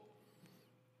 Cool.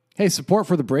 Hey, support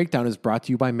for the breakdown is brought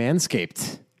to you by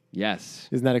Manscaped. Yes.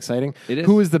 Isn't that exciting? It is.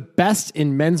 Who is the best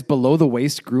in men's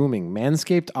below-the-waist grooming?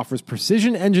 Manscaped offers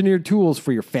precision-engineered tools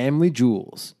for your family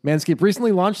jewels. Manscaped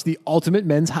recently launched the Ultimate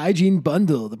Men's Hygiene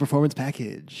Bundle, the Performance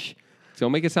Package.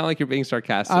 Don't make it sound like you're being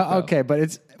sarcastic. Okay, but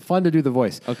it's fun to do the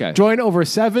voice. Okay. Join over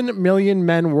 7 million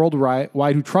men worldwide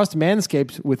who trust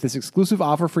Manscaped with this exclusive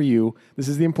offer for you. This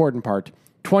is the important part.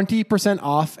 20%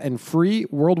 off and free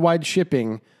worldwide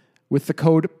shipping with the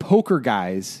code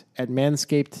POKERGUYS at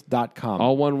manscaped.com.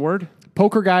 All one word?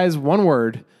 POKERGUYS, one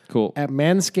word. Cool. At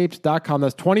manscaped.com.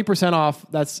 That's 20% off.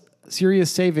 That's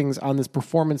serious savings on this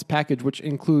performance package, which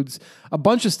includes a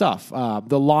bunch of stuff.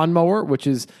 The lawnmower, which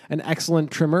is an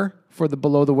excellent trimmer for the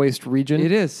below-the-waist region.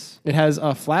 It is. It has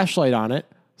a flashlight on it,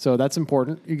 so that's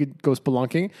important. You could go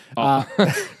spelunking.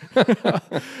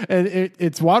 And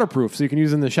it's waterproof, so you can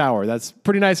use it in the shower. That's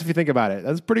pretty nice if you think about it.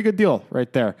 That's a pretty good deal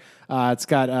right there. It's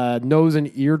got a nose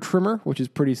and ear trimmer, which is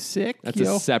pretty sick. That's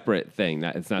a separate thing.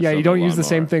 It's not. Yeah, you don't use the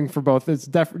same thing for both. It's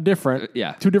different.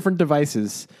 Yeah. 2 different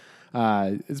devices.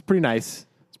 It's pretty nice.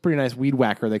 It's a pretty nice weed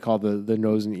whacker, they call the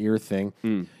nose and ear thing.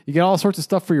 You get all sorts of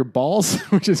stuff for your balls,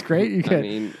 which is great. You get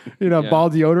ball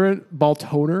deodorant, ball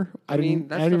toner. I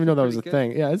didn't even know that was a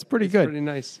thing. Yeah, it's pretty good. Pretty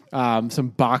nice.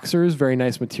 Some boxers, very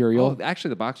nice material. Oh, actually,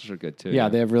 the boxers are good too. Yeah,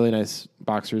 they have really nice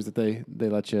boxers that they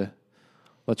let you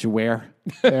wear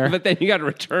there. But then you got to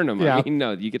return them. Yeah. I mean,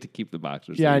 no, you get to keep the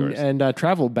boxers. Yeah, They're yours. and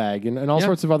travel bag and all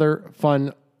sorts of other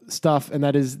fun stuff. And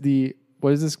that is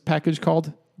what is this package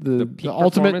called? The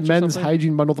Ultimate Performance or Men's something?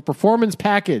 Hygiene Bundle, the Performance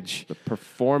Package. The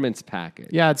performance package.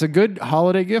 Yeah, it's a good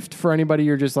holiday gift for anybody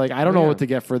you're just like, I don't know yeah. what to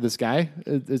get for this guy.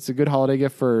 It's a good holiday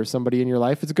gift for somebody in your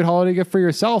life. It's a good holiday gift for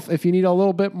yourself if you need a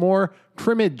little bit more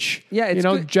trimmage. Yeah, it's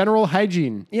good. General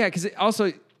hygiene. Yeah, because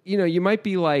also, you might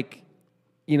be like,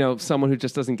 someone who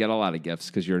just doesn't get a lot of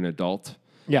gifts because you're an adult.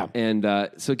 Yeah.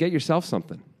 And so get yourself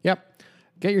something. Yep.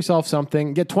 Get yourself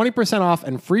something. Get 20% off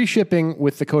and free shipping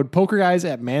with the code POKERGUYS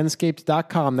at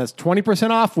manscaped.com. That's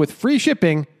 20% off with free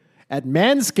shipping at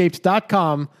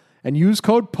manscaped.com and use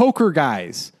code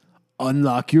POKERGUYS.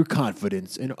 Unlock your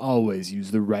confidence and always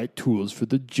use the right tools for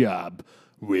the job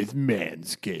with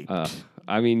Manscaped.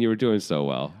 You were doing so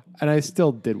well. And I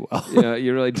still did well. Yeah,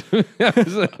 you really did.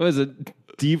 It was a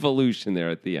devolution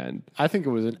there at the end. I think it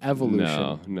was an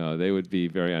evolution. No, they would be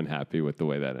very unhappy with the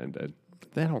way that ended.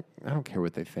 I don't care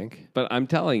what they think. But I'm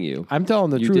telling you. I'm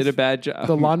telling the truth. You did a bad job.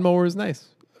 The lawnmower is nice.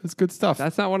 It's good stuff.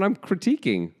 That's not what I'm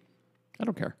critiquing. I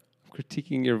don't care. I'm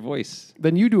critiquing your voice.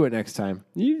 Then you do it next time.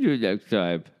 You do it next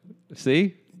time.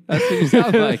 See? That's what you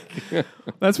sound like.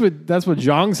 That's what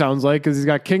Zhang sounds like because he's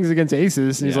got kings against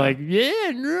aces. And he's Yeah. like,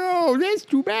 yeah, no, that's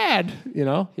too bad.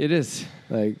 It is.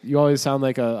 Like you always sound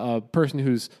like a person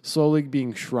who's slowly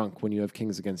being shrunk when you have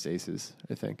kings against aces,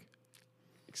 I think.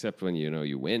 Except when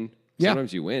you win. Yeah.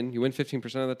 Sometimes you win. You win 15%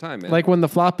 of the time, man. Like when the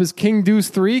flop is king deuce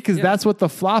 3, because that's what the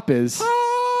flop is.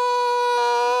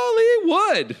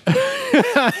 Hollywood.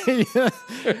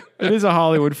 It is a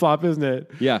Hollywood flop, isn't it?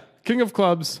 Yeah. King of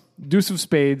clubs, deuce of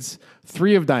spades,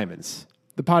 3 of diamonds.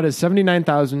 The pot is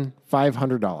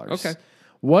 $79,500. Okay.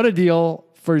 What a deal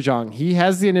for Zhang. He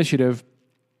has the initiative.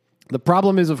 The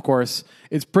problem is, of course,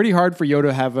 it's pretty hard for Yo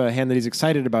to have a hand that he's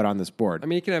excited about on this board.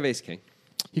 You can have ace king.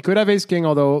 He could have ace king,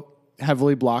 although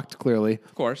heavily blocked, clearly.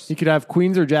 Of course. He could have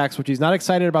queens or jacks, which he's not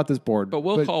excited about this board. But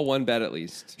we'll call one bet at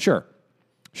least. Sure.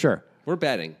 We're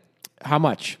betting. How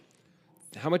much?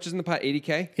 How much is in the pot?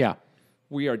 80K? Yeah.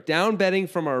 We are down betting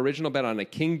from our original bet on a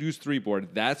king deuce 3 board.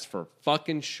 That's for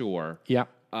fucking sure. Yeah.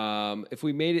 If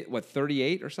we made it,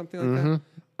 38 or something like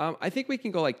that? I think we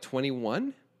can go like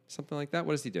 21, something like that.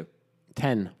 What does he do?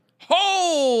 10.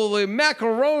 Holy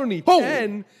macaroni, Oh.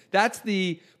 10. That's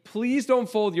the please don't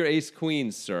fold your ace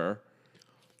queen, sir.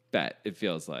 Bet, it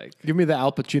feels like. Give me the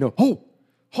Al Pacino. Oh.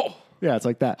 Oh. Yeah, it's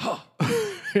like that.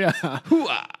 Yeah.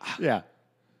 Hoo-ah. Yeah.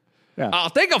 I'll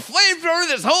take a flamethrower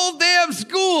to this whole damn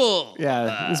school.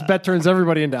 Yeah. This bet turns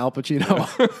everybody into Al Pacino.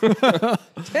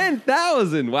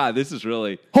 10,000. Wow, this is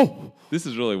really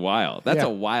wild. That's Yeah. a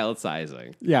wild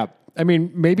sizing. Yeah. I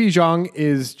mean, maybe Zhang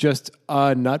is just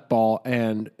a nutball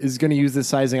and is going to use this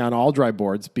sizing on all dry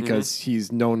boards because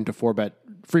he's known to 4-bet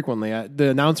frequently. The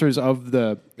announcers of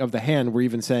the hand were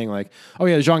even saying like, "Oh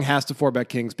yeah, Zhang has to 4-bet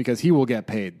kings because he will get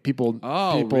paid." People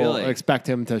really? expect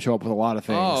him to show up with a lot of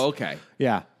things. Oh, okay.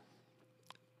 Yeah.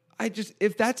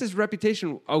 If that's his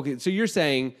reputation, okay. So you're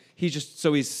saying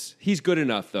he's good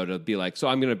enough though to be like, so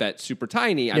I'm going to bet super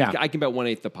tiny. Yeah. I can bet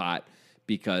 1/8 the pot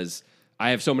because I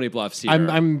have so many bluffs here.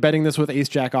 I'm betting this with ace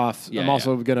jack off. Yeah, I'm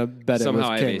also going to bet somehow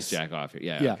it with I have kings. ace jack off here.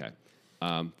 Yeah. Yeah. Okay.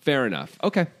 Fair enough.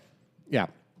 Okay. Yeah.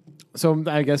 So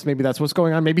I guess maybe that's what's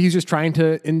going on. Maybe he's just trying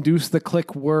to induce the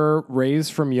click were raise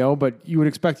from Yo, but you would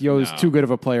expect Yo is too good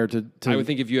of a player to. I would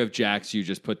think if you have jacks, you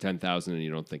just put 10,000 and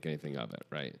you don't think anything of it,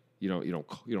 right? You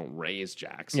don't raise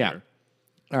jacks. Yeah. Here.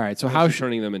 All right. So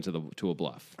turning them to a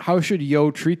bluff? How should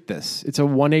Yo treat this? It's a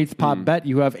 1/8 pot bet.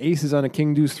 You have aces on a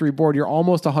king deuce 3 board. You're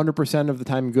almost 100% of the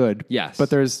time good. Yes. But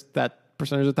there's that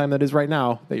percentage of the time that is right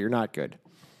now that you're not good.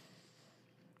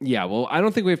 Yeah, well, I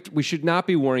don't think we should not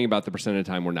be worrying about the percent of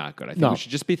time we're not good. I think we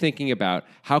should just be thinking about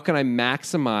how can I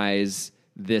maximize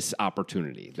this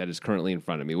opportunity that is currently in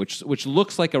front of me, which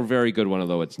looks like a very good one,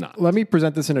 although it's not. Let me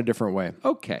present this in a different way.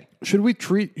 Okay. Should we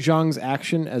treat Zhang's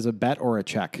action as a bet or a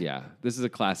check? Yeah, this is a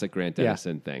classic Grant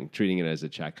Dennison thing, treating it as a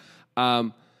check.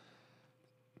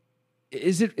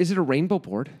 Is it a rainbow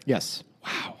board? Yes.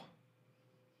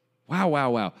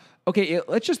 Wow. Okay,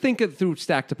 let's just think it through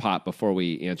stack to pot before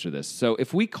we answer this. So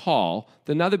if we call,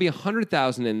 then now there'll be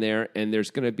 100,000 in there, and we're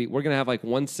going to have like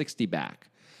 160 back.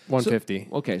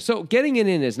 150. So getting it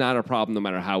in is not a problem no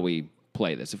matter how we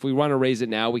play this. If we want to raise it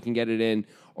now, we can get it in,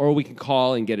 or we can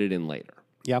call and get it in later.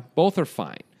 Yeah. Both are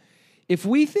fine. If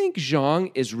we think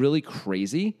Zhang is really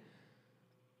crazy,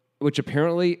 which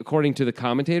apparently, according to the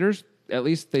commentators, at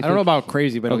least I don't know about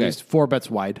crazy, but at least 4 bets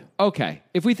wide. Okay.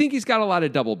 If we think he's got a lot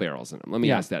of double barrels in him, let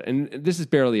me ask that. And this is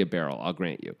barely a barrel, I'll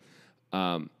grant you.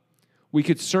 We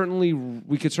could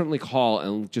certainly call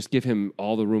and just give him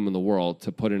all the room in the world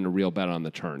to put in a real bet on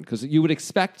the turn, because you would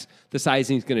expect the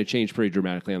sizing is going to change pretty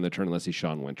dramatically on the turn unless he's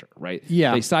Sean Winter, right?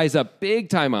 Yeah. They size up big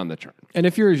time on the turn. And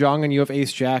if you're Zhang and you have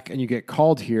ace jack and you get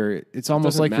called here, it's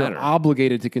almost like matter. you're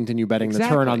obligated to continue betting the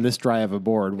turn on this dry of a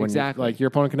board. When Exactly. your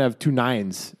opponent can have 2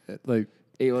 9s. Like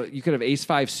You could have ace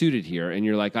 5 suited here, and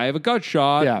you're like, I have a gut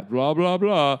shot. Yeah. Blah blah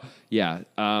blah. Yeah.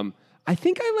 I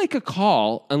think I like a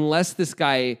call unless this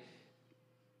guy.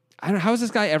 I don't know, how is this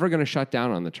guy ever going to shut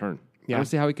down on the turn? Yeah. I don't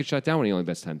see how he could shut down when he only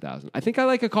bets 10,000. I think I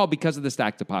like a call because of the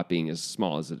stack to pot being as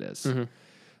small as it is.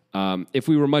 If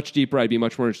we were much deeper, I'd be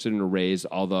much more interested in a raise,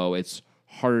 although it's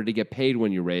harder to get paid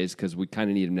when you raise because we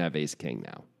kind of need him to have ace king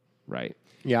now, right?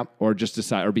 yeah. Or just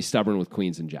decide, or be stubborn with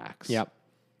queens and jacks. Yeah.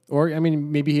 Or, I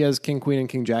mean, maybe he has king, queen, and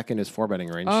king, jack in his 4 betting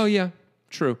range. Oh, yeah,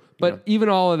 true. But even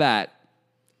all of that,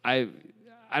 I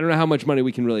don't know how much money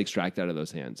we can really extract out of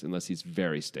those hands unless he's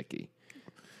very sticky.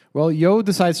 Well, Yo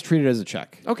decides to treat it as a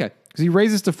check. Okay. Because he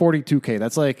raises to 42K.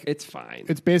 That's like, It's fine.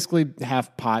 it's basically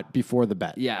half pot before the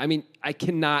bet. Yeah, I mean, I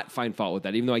cannot find fault with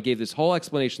that, even though I gave this whole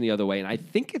explanation the other way, and I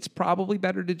think it's probably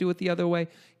better to do it the other way.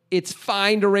 It's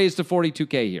fine to raise to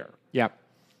 42K here. Yeah.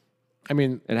 I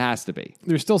mean, It has to be.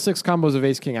 there's still 6 combos of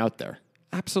ace king out there.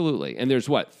 Absolutely. And there's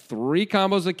 3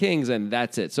 combos of kings, and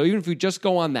that's it. So even if we just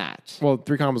go on that. Well,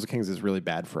 3 combos of kings is really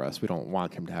bad for us. We don't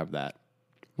want him to have that.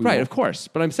 Right, of course.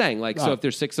 But I'm saying, so if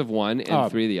there's 6 of one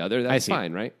and 3 of the other, that's see.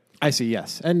 fine, right? I see,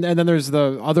 yes. And then there's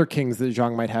the other kings that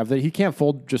Zhang might have that he can't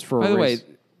fold just for By a the raise. way,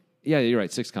 yeah, you're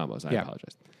right. 6 combos. I Yeah.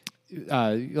 apologize.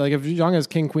 Like if Zhang has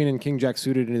king, queen, and king, jack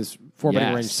suited in his 4 betting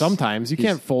Yes. range, sometimes you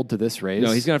can't fold to this raise.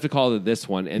 No, he's going to have to call to this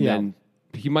one, and then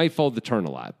he might fold the turn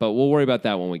a lot. But we'll worry about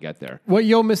that when we get there. What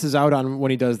Yo misses out on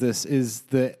when he does this is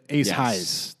the ace Yes.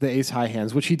 highs, the ace high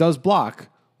hands, which he does block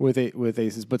with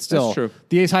aces, but still, That's true.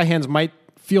 the ace high hands might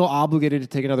feel obligated to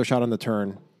take another shot on the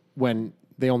turn when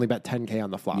they only bet 10K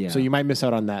on the flop. Yeah. So you might miss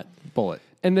out on that bullet.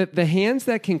 And the hands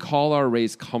that can call our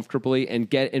raise comfortably and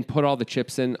get and put all the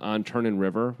chips in on turn and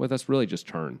river with us, really just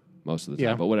turn most of the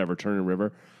time, Yeah. but whatever, turn and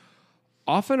river,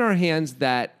 often are hands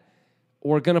that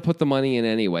we're going to put the money in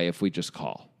anyway if we just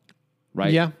call,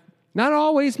 right? Yeah. Not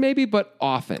always, maybe, but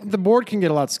often. The board can get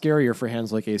a lot scarier for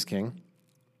hands like ace king.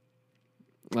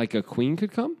 Like a queen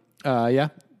could come? Yeah.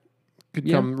 Could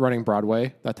come running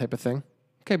Broadway, that type of thing.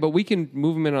 Okay, but we can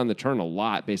move him in on the turn a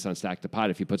lot based on stack to pot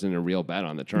if he puts in a real bet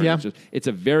on the turn. Yeah. It's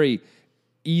a very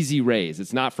easy raise.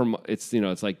 It's not from it's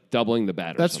like doubling the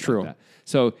bet. Or That's something true. Like that.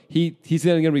 So he's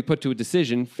then going to be put to a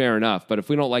decision. Fair enough. But if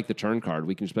we don't like the turn card,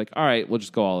 we can just be like, all right, we'll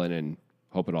just go all in and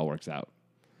hope it all works out,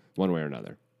 one way or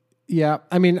another. Yeah,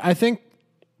 I mean, I think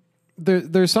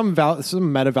there's some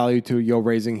meta value to Yo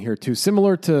raising here too,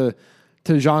 similar to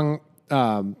Zhang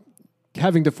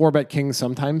having to 4-bet kings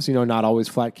sometimes. Not always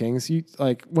flat kings. If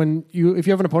you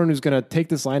have an opponent who's going to take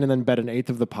this line and then bet an eighth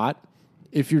of the pot,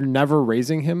 if you're never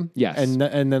raising him, Yes. and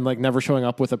then never showing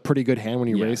up with a pretty good hand when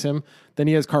you raise him, then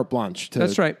he has carte blanche to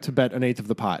That's right. to bet an eighth of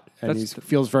the pot, and he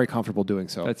feels very comfortable doing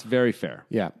so. That's very fair.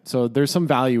 Yeah, so there's some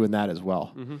value in that as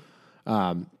well.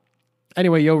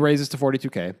 Anyway, Yo raises to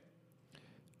 42K.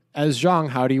 As Zhang,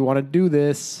 how do you want to do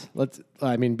this?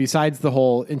 Besides the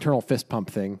whole internal fist pump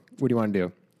thing, what do you want to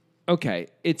do? Okay,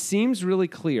 it seems really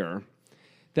clear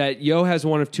that Yo has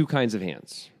one of 2 kinds of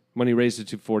hands, when he raised it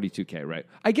to 42K, right?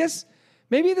 I guess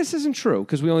maybe this isn't true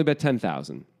because we only bet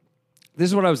 10,000. This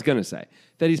is what I was going to say,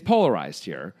 that he's polarized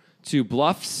here to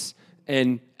bluffs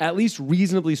and at least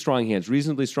reasonably strong hands.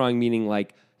 Reasonably strong meaning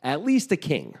like at least a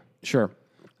king. Sure.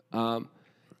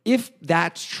 If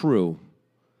that's true,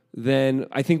 then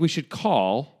I think we should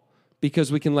call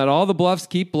because we can let all the bluffs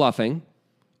keep bluffing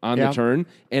on the turn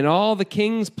and all the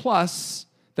kings plus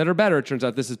that are better. It turns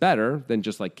out this is better than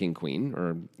just like king, queen,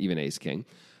 or even ace, king.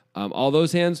 All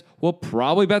those hands will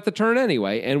probably bet the turn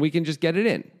anyway, and we can just get it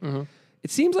in. Mm-hmm. It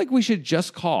seems like we should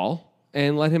just call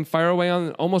and let him fire away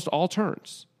on almost all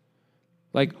turns.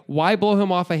 Like, why blow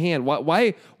him off a hand?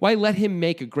 Why let him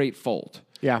make a great fold?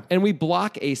 Yeah. And we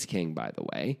block ace king, by the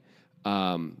way.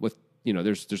 With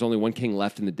there's only one king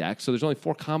left in the deck, so there's only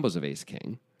 4 combos of ace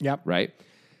king. Yep. Right?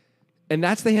 And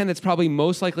that's the hand that's probably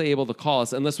most likely able to call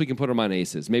us unless we can put him on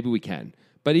aces. Maybe we can.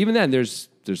 But even then, that's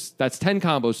 10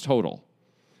 combos total.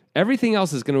 Everything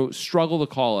else is going to struggle to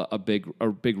call a big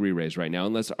re-raise right now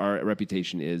unless our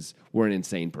reputation is we're an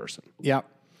insane person. Yeah.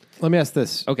 Let me ask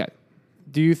this. Okay.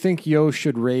 Do you think Yo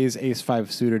should raise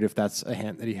ace-5 suited if that's a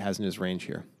hand that he has in his range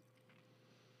here?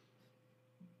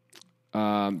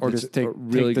 Or just take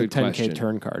the 10K question.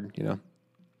 turn card, you know?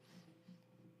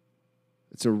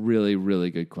 It's a really, really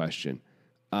good question.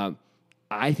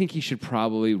 I think he should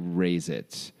probably raise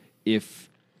it if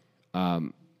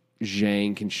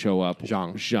Zhang can show up.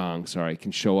 Zhang, sorry,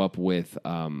 can show up with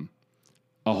a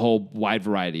whole wide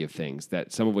variety of things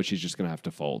that some of which he's just going to have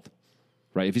to fold.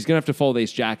 Right? If he's going to have to fold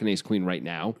ace jack and ace queen right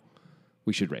now,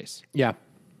 we should raise. Yeah.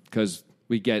 Because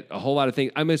we get a whole lot of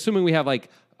things. I'm assuming we have like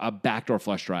a backdoor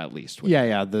flush draw at least.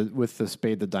 Yeah. With the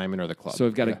spade, the diamond, or the club. So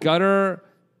we've got a gutter,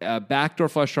 a backdoor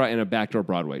flush draw, and a backdoor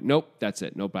Broadway. Nope, that's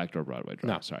it. No backdoor Broadway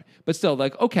draw. No. Sorry. But still,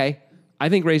 like, okay, I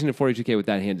think raising to 42K with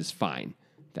that hand is fine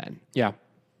then. Yeah.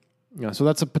 Yeah. So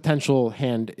that's a potential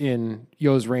hand in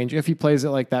Yo's range if he plays it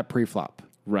like that pre-flop.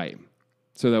 Right.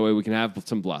 So that way we can have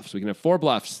some bluffs. We can have 4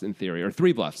 bluffs in theory, or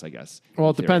 3 bluffs, I guess. Well,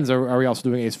 it depends. Are we also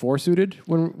doing ace-4 suited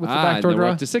with the backdoor then draw?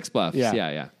 we're up to 6 bluffs.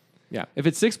 Yeah. If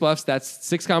it's 6 bluffs, that's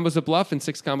 6 combos of bluff and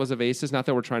 6 combos of aces. Not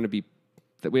that we're trying to be,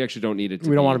 that we actually don't need it to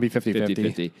We don't want to be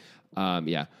 50-50.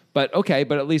 Yeah. But okay,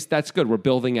 but at least that's good. We're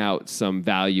building out some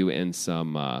value and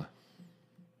some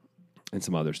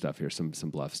other stuff here, some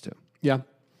bluffs too. Yeah.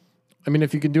 I mean,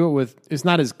 if you can do it with, it's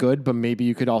not as good, but maybe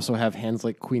you could also have hands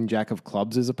like queen, jack of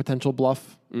clubs as a potential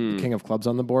bluff. King of clubs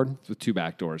on the board. With 2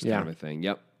 backdoors kind of a thing.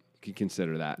 Yep. You can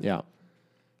consider that. Yeah.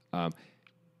 I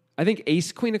think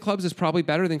ace queen of clubs is probably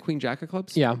better than queen jack of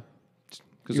clubs. Yeah.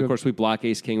 Because, of course, we block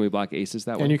ace king, we block aces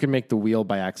that way. And you can make the wheel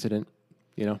by accident,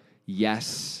 you know?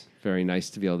 Yes. Very nice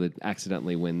to be able to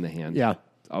accidentally win the hand. Yeah.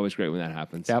 It's always great when that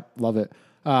happens. Yep. Love it.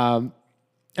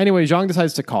 Anyway, Zhang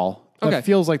decides to call. Okay. That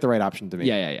feels like the right option to me.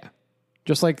 Yeah.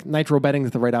 Just like nitro betting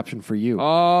is the right option for you.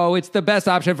 Oh, it's the best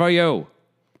option for you.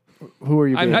 Who are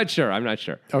you being? I'm not sure.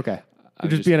 Okay.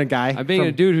 You're just being a guy. I'm being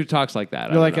a dude who talks like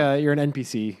that. You're an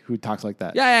NPC who talks like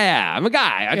that. Yeah. I'm a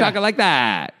guy. I'm talking like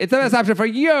that. It's the best option for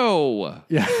you.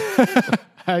 Yeah.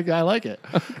 I like it.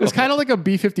 It's kind of like a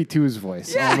B-52's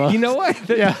voice. Yeah, almost. you know what?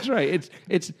 That's right.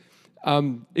 It's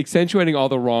accentuating all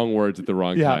the wrong words at the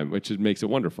wrong time, which makes it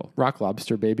wonderful. Rock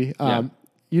Lobster, baby.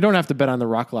 You don't have to bet on the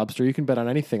Rock Lobster. You can bet on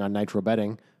anything on nitro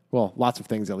betting. Well, lots of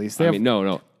things at least.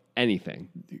 No, anything.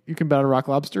 You can bet on Rock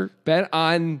Lobster?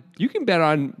 You can bet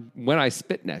on when I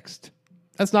spit next.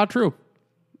 That's not true.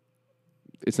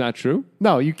 It's not true?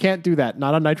 No, you can't do that.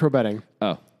 Not on nitro betting.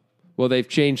 Oh. Well, they've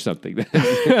changed something.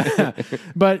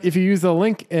 But if you use the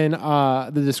link in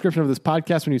the description of this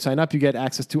podcast when you sign up, you get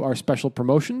access to our special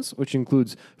promotions, which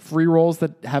includes free rolls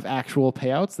that have actual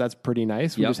payouts. That's pretty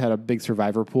nice. We just had a big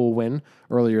Survivor Pool win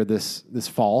earlier this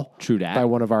fall. True that. By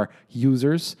one of our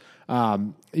users.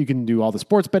 You can do all the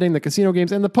sports betting, the casino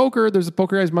games, and the poker. There's a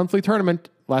Poker Guys monthly tournament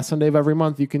last Sunday of every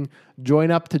month. You can join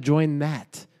up to join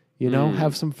that. You know,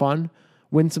 have some fun.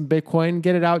 Win some Bitcoin,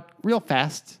 get it out real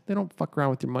fast. They don't fuck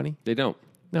around with your money. They don't.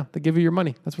 No, they give you your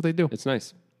money. That's what they do. It's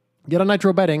nice. Get on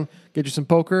nitro betting, get you some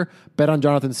poker, bet on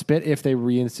Jonathan Spit if they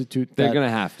reinstitute that. They're going to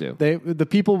have to. The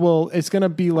people will, it's going to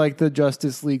be like the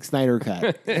Justice League Snyder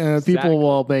Cut. Exactly. People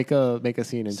will make a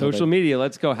scene. Social media,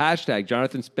 let's go. Hashtag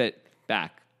Jonathan Spit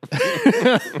back.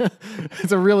 It's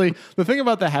the thing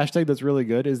about the hashtag that's really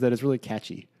good is that it's really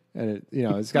catchy. And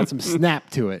it's got some snap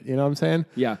to it. You know what I'm saying?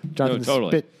 Yeah. Jonathan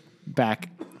totally. Spit back.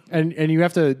 And you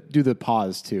have to do the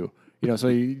pause too. So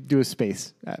you do a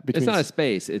space between. It's not a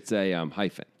space. It's a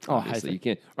hyphen. Oh, obviously. hyphen. You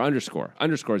can't. Or underscore.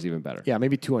 Underscore is even better. Yeah,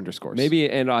 maybe 2 underscores. Maybe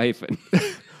and a hyphen.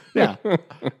 Yeah.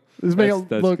 Just make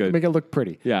That's good. it look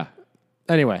pretty. Yeah.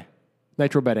 Anyway,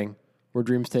 nitro betting, where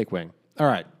dreams take wing. All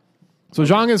right. So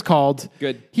Zhang is called.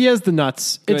 Good. He has the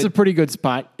nuts. It's Good. a pretty good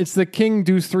spot. It's the King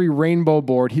Deuce 3 rainbow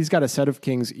board. He's got a set of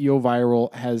kings. Yo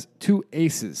Viral has 2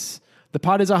 aces. The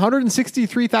pot is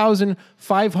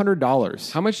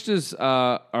 $163,500. How much does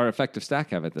our effective stack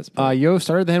have at this point? Yo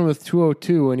started the hand with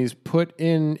 202, and he's put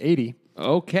in 80.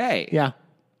 Okay. Yeah,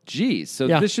 Geez. So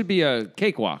Yeah. this should be a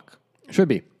cakewalk. should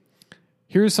be.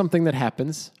 Here's something that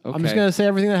happens. I'm just Okay. going to say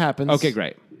everything that happens. Okay,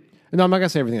 great. No, I'm not going to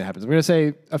say everything that happens. I'm going to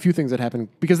say a few things that happen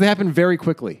because they happen very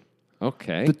quickly.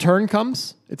 Okay. The turn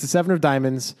comes. It's a 7 of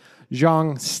diamonds.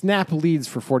 Zhang snap leads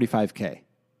for 45K.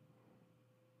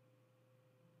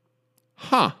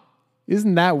 Huh.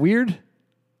 Isn't that weird?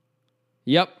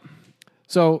 Yep.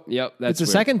 So Yep, that's it's a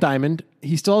weird. second diamond.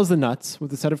 He still has the nuts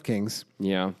with the set of kings.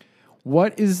 Yeah.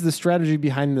 What is the strategy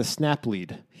behind the snap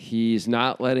lead? He's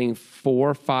not letting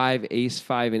 4-5,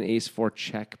 ace-5, and ace-4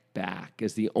 check back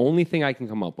is the only thing I can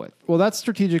come up with. Well, that's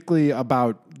strategically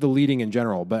about the leading in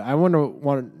general, but I want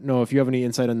to know if you have any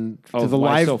insight on to the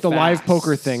why live so live fast?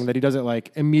 poker thing that he does it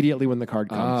like immediately when the card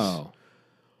comes. Oh.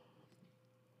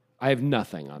 I have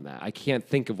nothing on that. I can't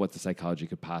think of what the psychology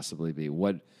could possibly be.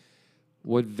 What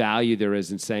value there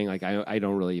is in saying, like, I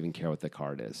don't really even care what the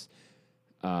card is.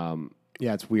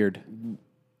 Yeah, it's weird.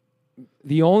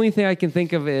 The only thing I can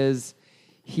think of is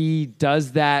he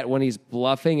does that when he's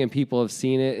bluffing and people have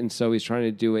seen it, and so he's trying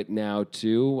to do it now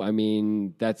too. I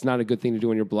mean, that's not a good thing to do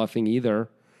when you're bluffing either.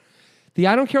 The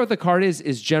I don't care what the card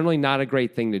is generally not a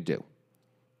great thing to do,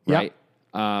 Yep.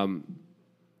 right?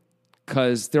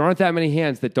 Because there aren't that many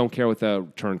hands that don't care what the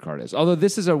turn card is. Although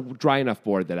this is a dry enough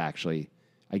board that actually,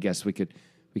 I guess we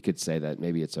could say that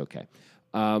maybe it's okay.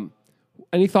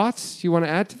 Any thoughts you want to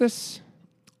add to this?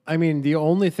 I mean, the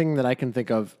only thing that I can think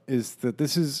of is that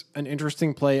this is an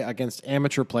interesting play against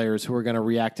amateur players who are going to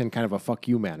react in kind of a "fuck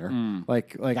you" manner.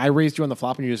 Like I raised you on the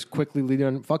flop, and you just quickly lead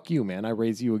on "fuck you, man." I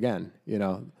raise you again. You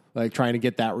know, like trying to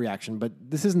get that reaction. But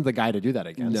this isn't the guy to do that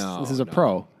against. No, this is a no.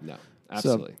 pro. No,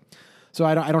 absolutely. So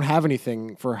I don't have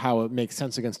anything for how it makes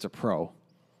sense against a pro.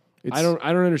 I don't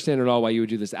understand at all why you would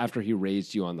do this after he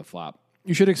raised you on the flop.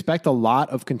 You should expect a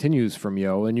lot of continues from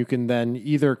Yo, and you can then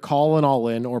either call an all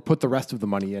in or put the rest of the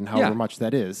money in, however Yeah. much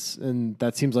that is. And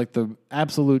that seems like the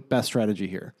absolute best strategy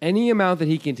here. Any amount that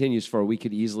he continues for, we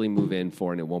could easily move in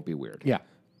for, and it won't be weird. Yeah.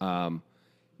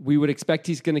 We would expect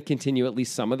he's going to continue at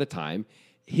least some of the time.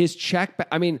 His check,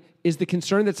 I mean, is the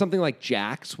concern that something like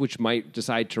Jacks, which might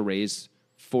decide to raise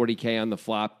 40K on the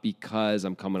flop because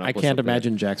I'm coming up I with can't something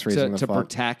imagine Jacks raising the to flop.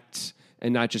 protect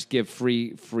and not just give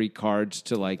free cards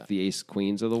to like the ace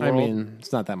queens of the world. I mean,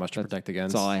 it's not that much to protect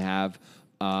against. That's all I have.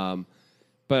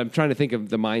 But I'm trying to think of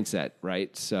the mindset,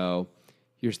 right? So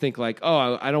you think like,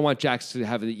 oh, I don't want Jacks to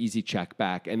have the easy check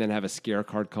back and then have a scare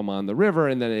card come on the river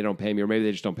and then they don't pay me, or maybe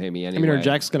they just don't pay me anyway. I mean, are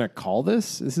Jacks going to call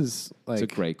this? This is like.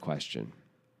 It's a great question.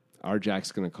 Are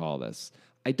Jacks going to call this?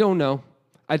 I don't know.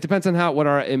 It depends on what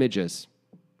our image is,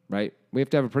 right? We have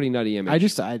to have a pretty nutty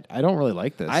image. I don't really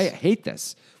like this. I hate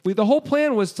this. The whole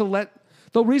plan was to let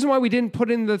the reason why we didn't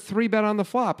put in the 3-bet on the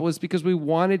flop was because we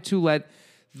wanted to let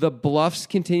the bluffs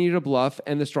continue to bluff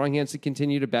and the strong hands to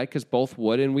continue to bet because both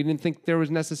would, and we didn't think there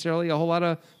was necessarily a whole lot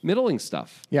of middling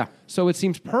stuff. Yeah. So it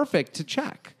seems perfect to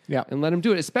check. Yeah. And let him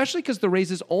do it, especially because the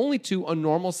raise is only to a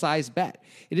normal size bet.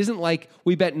 It isn't like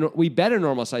we bet a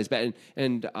normal size bet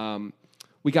and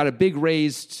we got a big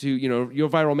raise to, Yo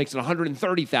Viral makes it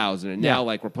 130,000 and now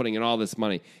like we're putting in all this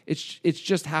money. It's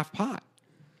just half pot.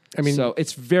 I mean, so it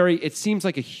seems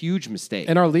like a huge mistake.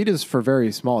 and our lead is for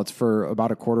very small. It's for about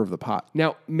a quarter of the pot.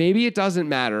 Now, maybe it doesn't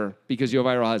matter because Yo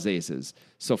Viral has aces,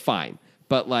 so fine.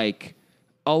 But like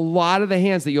a lot of the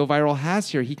hands that Yo Viral has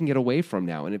here, he can get away from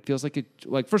now, and it feels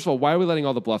like first of all, why are we letting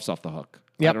all the bluffs off the hook?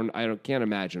 Yep. Can't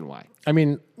imagine why. I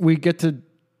mean, we get to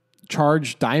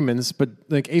charge diamonds, but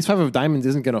like ace 5 of diamonds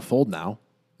isn't going to fold now.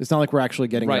 It's not like we're actually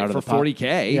getting it out of for the pot.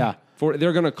 40K. Yeah.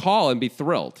 They're going to call and be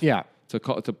thrilled. Yeah.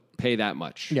 To pay that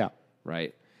much. Yeah.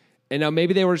 Right. And now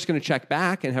maybe they were just going to check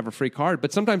back and have a free card,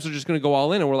 but sometimes they're just going to go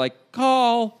all in, and we're like,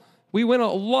 call. We win a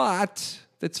lot.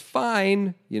 That's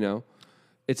fine. This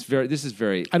is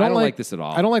very. I don't like this at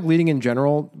all. I don't like leading in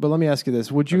general, but let me ask you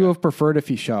this: would you have preferred if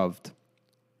he shoved?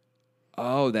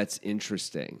 Oh, that's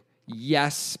interesting.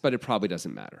 Yes, but it probably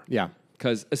doesn't matter. Yeah.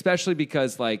 Especially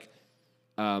because like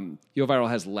Yo Viral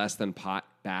has less than pot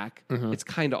back. It's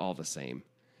kind of all the same.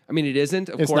 I mean, it isn't,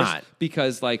 of It's course, not.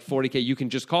 because like 40K, you can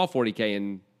just call 40K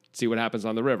and see what happens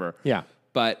on the river. Yeah.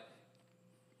 But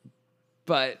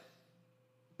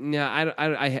no,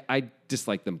 I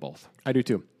dislike them both. I do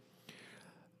too.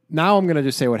 Now I'm going to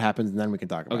just say what happens, and then we can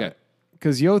talk about Okay. it.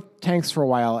 Because Yo tanks for a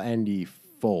while, and he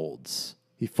folds.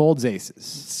 He folds aces.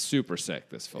 Super sick,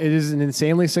 this fold. It is an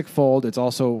insanely sick fold. It's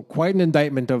also quite an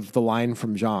indictment of the line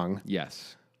from Zhang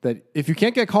Yes. that if you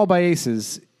can't get called by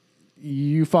aces,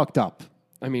 you fucked up.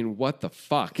 I mean, what the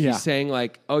fuck? Yeah. He's saying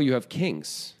like, oh, you have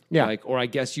kings. Yeah. Like, or I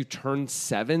guess you turn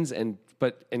sevens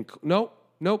nope.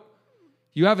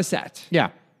 You have a set.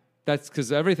 Yeah. That's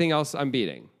because everything else I'm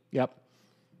beating, Yep.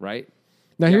 right?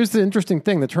 Now, here's the interesting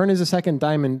thing. The turn is a second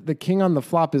diamond. The king on the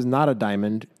flop is not a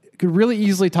diamond. You could really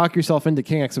easily talk yourself into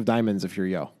king X of diamonds if you're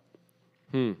Yo.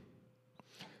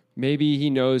 Maybe he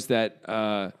knows that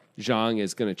Zhang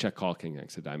is going to check call king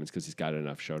X of diamonds because he's got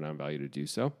enough showdown value to do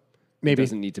so. Maybe. He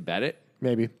doesn't need to bet it.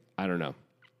 Maybe. I don't know.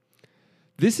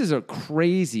 This is a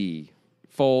crazy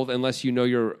fold unless you know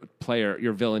your player,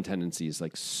 your villain tendencies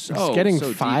like so. He's getting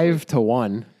so 5 to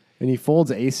 1, and he folds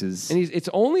aces. And it's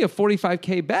only a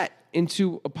 45K bet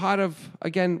into a pot of,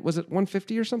 again, was it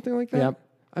 150 or something like that? Yep.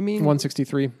 I mean,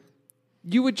 163.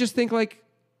 you would just think like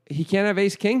he can't have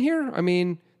ace king here. I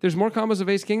mean, there's more combos of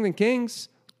ace king than kings.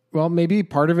 Well, maybe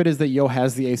part of it is that Yo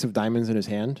has the ace of diamonds in his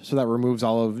hand, so that removes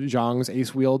all of Zhang's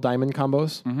ace wheel diamond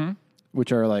combos,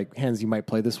 which are like hands you might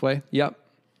play this way. Yep.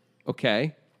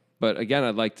 Okay. But again,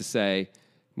 I'd like to say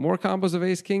more combos of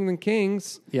ace king than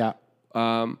kings. Yeah.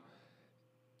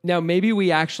 Now, maybe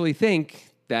we actually think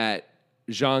that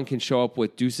Zhang can show up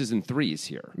with deuces and threes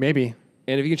here. Maybe.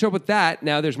 And if you can show up with that,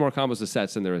 now there's more combos of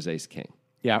sets than there is ace king.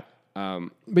 Yeah.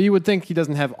 But you would think he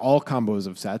doesn't have all combos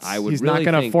of sets. I would He's really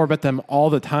not going to think- 4-bet them all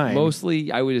the time.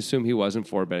 Mostly, I would assume he wasn't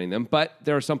 4-betting them. But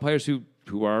there are some players who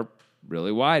are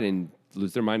really wide and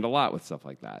lose their mind a lot with stuff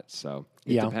like that. So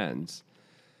it Yeah. depends.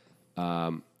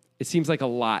 It seems like a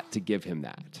lot to give him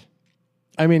that.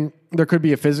 I mean, there could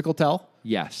be a physical tell.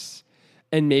 Yes.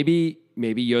 And maybe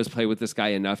Yo's played with this guy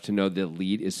enough to know the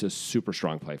lead is a super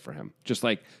strong play for him. Just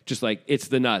like it's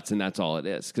the nuts and that's all it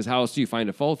is. Because how else do you find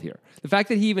a fold here? The fact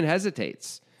that he even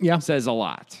hesitates says a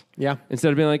lot. Yeah.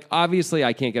 Instead of being like, obviously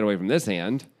I can't get away from this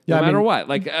hand, Yeah, no I matter mean- what.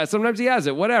 Like sometimes he has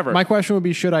it, whatever. My question would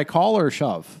be, should I call or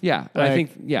shove? Yeah. And I Like,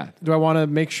 think, yeah. Do I want to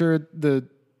make sure the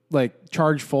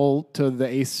charge full to the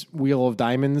ace wheel of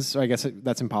diamonds? I guess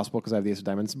that's impossible because I have the ace of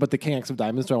diamonds. But the king X of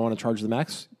diamonds, do I want to charge the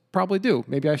max? Probably do.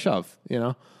 Maybe I shove,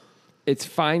 It's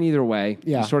fine either way.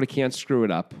 Yeah. You sort of can't screw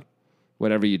it up,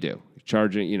 whatever you do.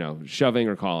 Charging, shoving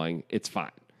or calling, it's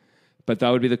fine. But that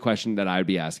would be the question that I'd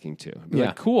be asking too. I'd be Yeah.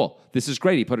 like, cool, this is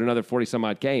great. He put another 40 some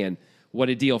odd K in. What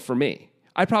a deal for me.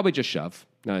 I'd probably just shove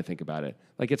now that I think about it.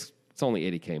 Like it's only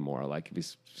 80K more. Like if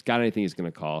he's got anything he's going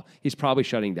to call, he's probably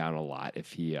shutting down a lot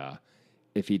if he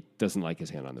doesn't like his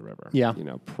hand on the river. Yeah.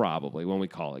 Probably when we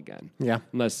call again. Yeah.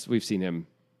 Unless we've seen him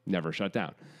never shut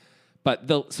down. But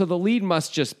the lead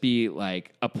must just be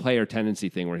like a player tendency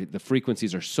thing where the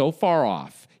frequencies are so far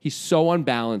off. He's so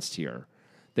unbalanced here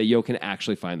that Yo can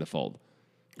actually find the fold.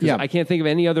 Yeah. I can't think of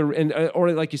any other,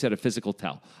 or like you said, a physical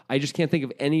tell. I just can't think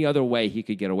of any other way he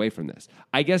could get away from this.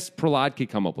 I guess Prahlad could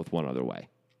come up with one other way.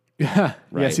 Yeah.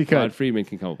 Right? Yes, he could. Prahlad Friedman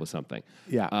can come up with something.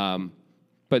 Yeah.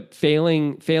 But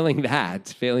failing signaling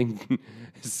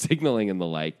and the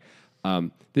like,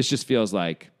 this just feels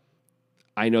like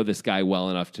I know this guy well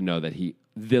enough to know that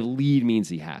the lead means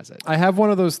he has it. I have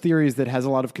one of those theories that has a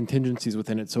lot of contingencies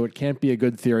within it, so it can't be a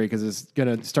good theory because it's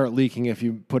going to start leaking if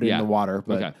you put it in the water.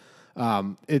 But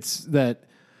it's that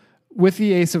with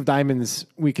the ace of diamonds,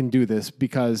 we can do this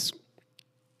because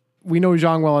we know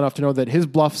Zhang well enough to know that his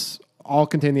bluffs all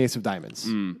contain the ace of diamonds.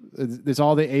 There's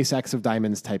all the ace X of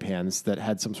diamonds type hands that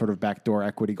had some sort of backdoor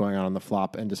equity going on the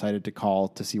flop and decided to call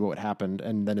to see what happened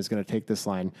and then is going to take this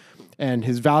line. And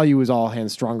his value is all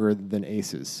hands stronger than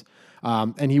aces.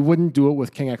 And he wouldn't do it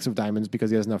with king X of diamonds because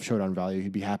he has enough showdown value.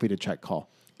 He'd be happy to check call.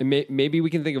 And maybe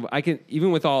we can think of,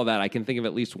 even with all of that, I can think of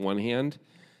at least one hand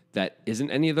that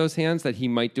isn't any of those hands that he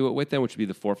might do it with then, which would be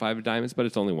the 4-5 of diamonds, but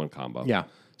it's only one combo. Yeah.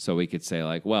 So we could say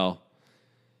like, well,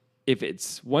 if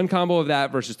it's one combo of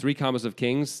that versus 3 combos of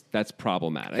kings, that's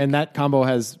problematic. And that combo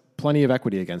has plenty of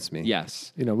equity against me.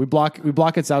 Yes. We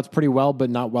block its outs pretty well, but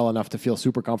not well enough to feel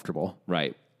super comfortable.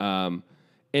 Right. And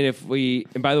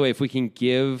by the way, if we can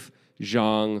give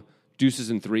Zhang deuces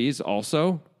and threes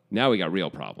also, now we got real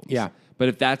problems. Yeah. But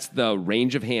if that's the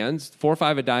range of hands,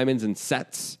 4-5 of diamonds and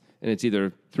sets, and it's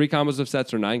either 3 combos of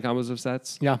sets or 9 combos of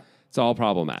sets, Yeah. it's all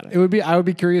problematic. I would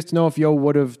be curious to know if Yo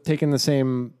would have taken the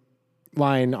same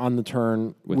line on the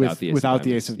turn without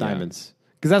the ace of diamonds.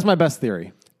 Because that's my best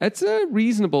theory. That's a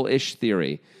reasonable-ish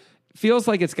theory. Feels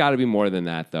like it's got to be more than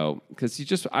that, though,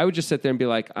 because I would just sit there and be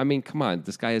like, I mean, come on,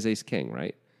 this guy has ace king,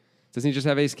 right? Doesn't he just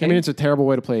have ace king? I mean, it's a terrible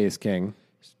way to play ace king.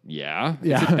 Yeah.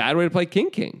 Yeah. It's a bad way to play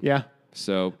king. Yeah.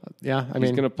 So Yeah. I he's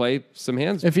mean, going to play some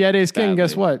hands. if he had ace king,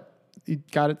 guess badly. what? He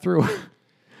got it through.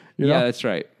 Yeah, that's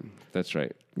right. That's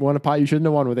right. Won a pot. You shouldn't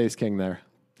have won with Ace King there.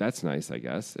 That's nice, I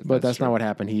guess. But that's not what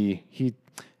happened.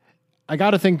 I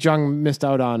got to think Jung missed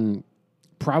out on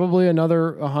probably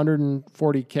another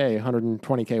 140K,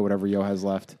 120K, whatever Yo has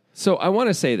left. So I want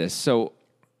to say this. So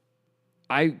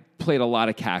I played a lot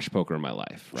of cash poker in my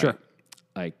life. Right? Sure.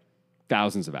 Like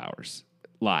thousands of hours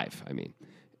live, I mean.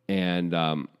 And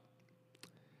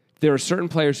there are certain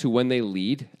players who, when they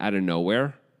lead out of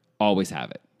nowhere, always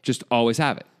have it. Just always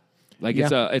have it. Like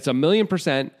it's a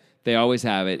 1,000,000%. They always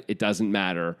have it. It doesn't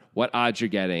matter what odds you're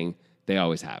getting. They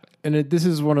always have it. And this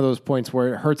is one of those points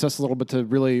where it hurts us a little bit to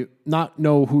really not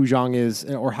know who Zhang is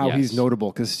or how he's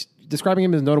notable, because describing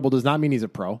him as notable does not mean he's a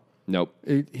pro. Nope.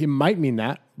 He might mean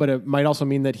that, but it might also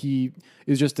mean that he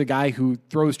is just a guy who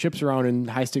throws chips around in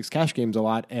high-stakes cash games a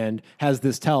lot and has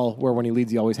this tell where when he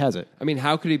leads, he always has it. I mean,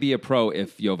 how could he be a pro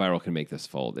if Yo Viral can make this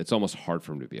fold? It's almost hard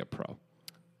for him to be a pro.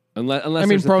 Unless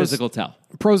there's a physical tell.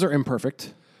 Pros are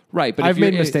imperfect. Right, but I've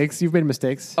made mistakes. You've made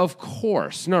mistakes. Of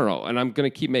course. No. And I'm going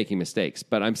to keep making mistakes.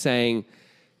 But I'm saying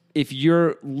if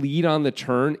your lead on the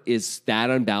turn is that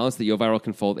unbalanced that Yo Viral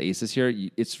can fold aces here,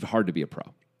 it's hard to be a pro.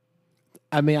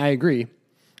 I mean, I agree.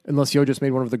 Unless Yo just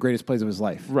made one of the greatest plays of his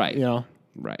life. Right. You know?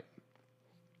 Right.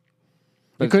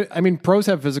 Pros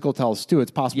have physical tells too.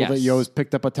 It's possible that Yo's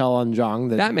picked up a tell on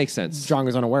Zhang that makes sense. Zhang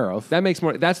is unaware of.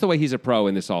 That's the way he's a pro,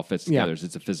 and this all fits together.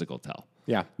 It's a physical tell.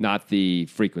 Yeah. Not the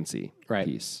frequency Right.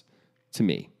 piece, to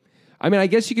me. I mean, I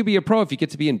guess you could be a pro if you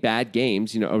get to be in bad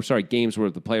games, games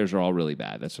where the players are all really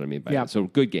bad. That's what I mean by that. So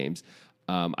good games.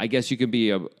 I guess you can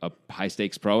be a high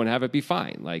stakes pro and have it be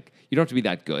fine. Like, you don't have to be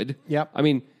that good. Yep. I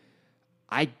mean,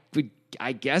 I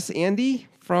guess Andy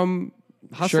from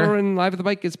Hustler and Live at the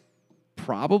Bike is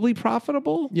probably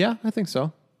profitable. Yeah, I think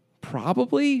so.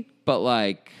 Probably, but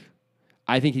like,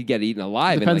 I think he'd get eaten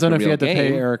alive. Depends in, like, on if you had to game.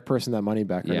 pay Eric Person that money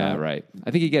back or not. Yeah, right.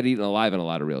 I think he'd get eaten alive in a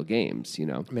lot of real games.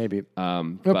 Maybe.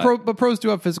 But pros do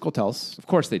have physical tells. of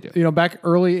course they do. Back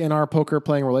early in our poker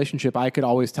playing relationship, I could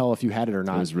always tell if you had it or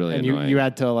not. It was really and annoying. you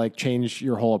had to like change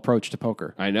your whole approach to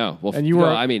poker. I know. Well, And you were,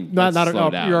 let's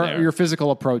slow down there. your physical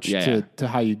approach Yeah. to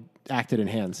how you acted in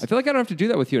hands. I feel like I don't have to do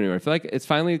that with you anymore. I feel like it's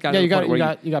finally got to you the point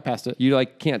where you got past it. you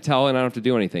like can't tell and I don't have to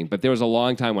do anything. But there was a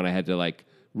long time when I had to like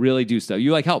really do stuff.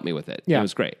 You like helped me with it. Yeah. It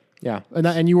was great. Yeah,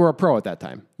 and you were a pro at that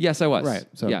time. Yes, I was. Right,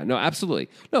 so- Yeah, no, absolutely.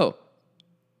 No,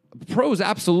 pros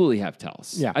absolutely have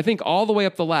tells. Yeah. I think all the way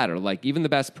up the ladder, like even the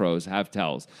best pros have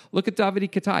tells. Look at Davide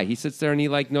Katai. He sits there and he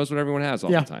like knows what everyone has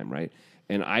all the time, right?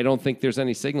 And I don't think there's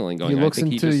any signaling going on. He looks I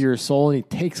think into your soul and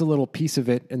he takes a little piece of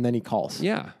it and then he calls.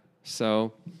 Yeah.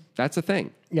 So that's a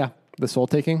thing. Yeah, the soul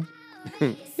taking.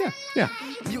 Yeah.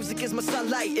 Music is my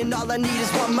sunlight, and all I need is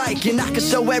one mic. And I can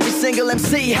show every single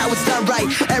MC how it's done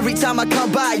right. Every time I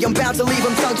come by, I'm bound to leave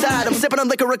them tongue-tied. I'm sipping on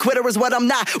liquor, a quitter is what I'm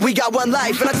not. We got one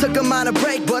life, and I took a minor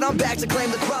break, but I'm back to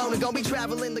claim the throne. And gonna be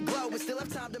traveling the globe, and still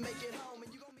have time to make it.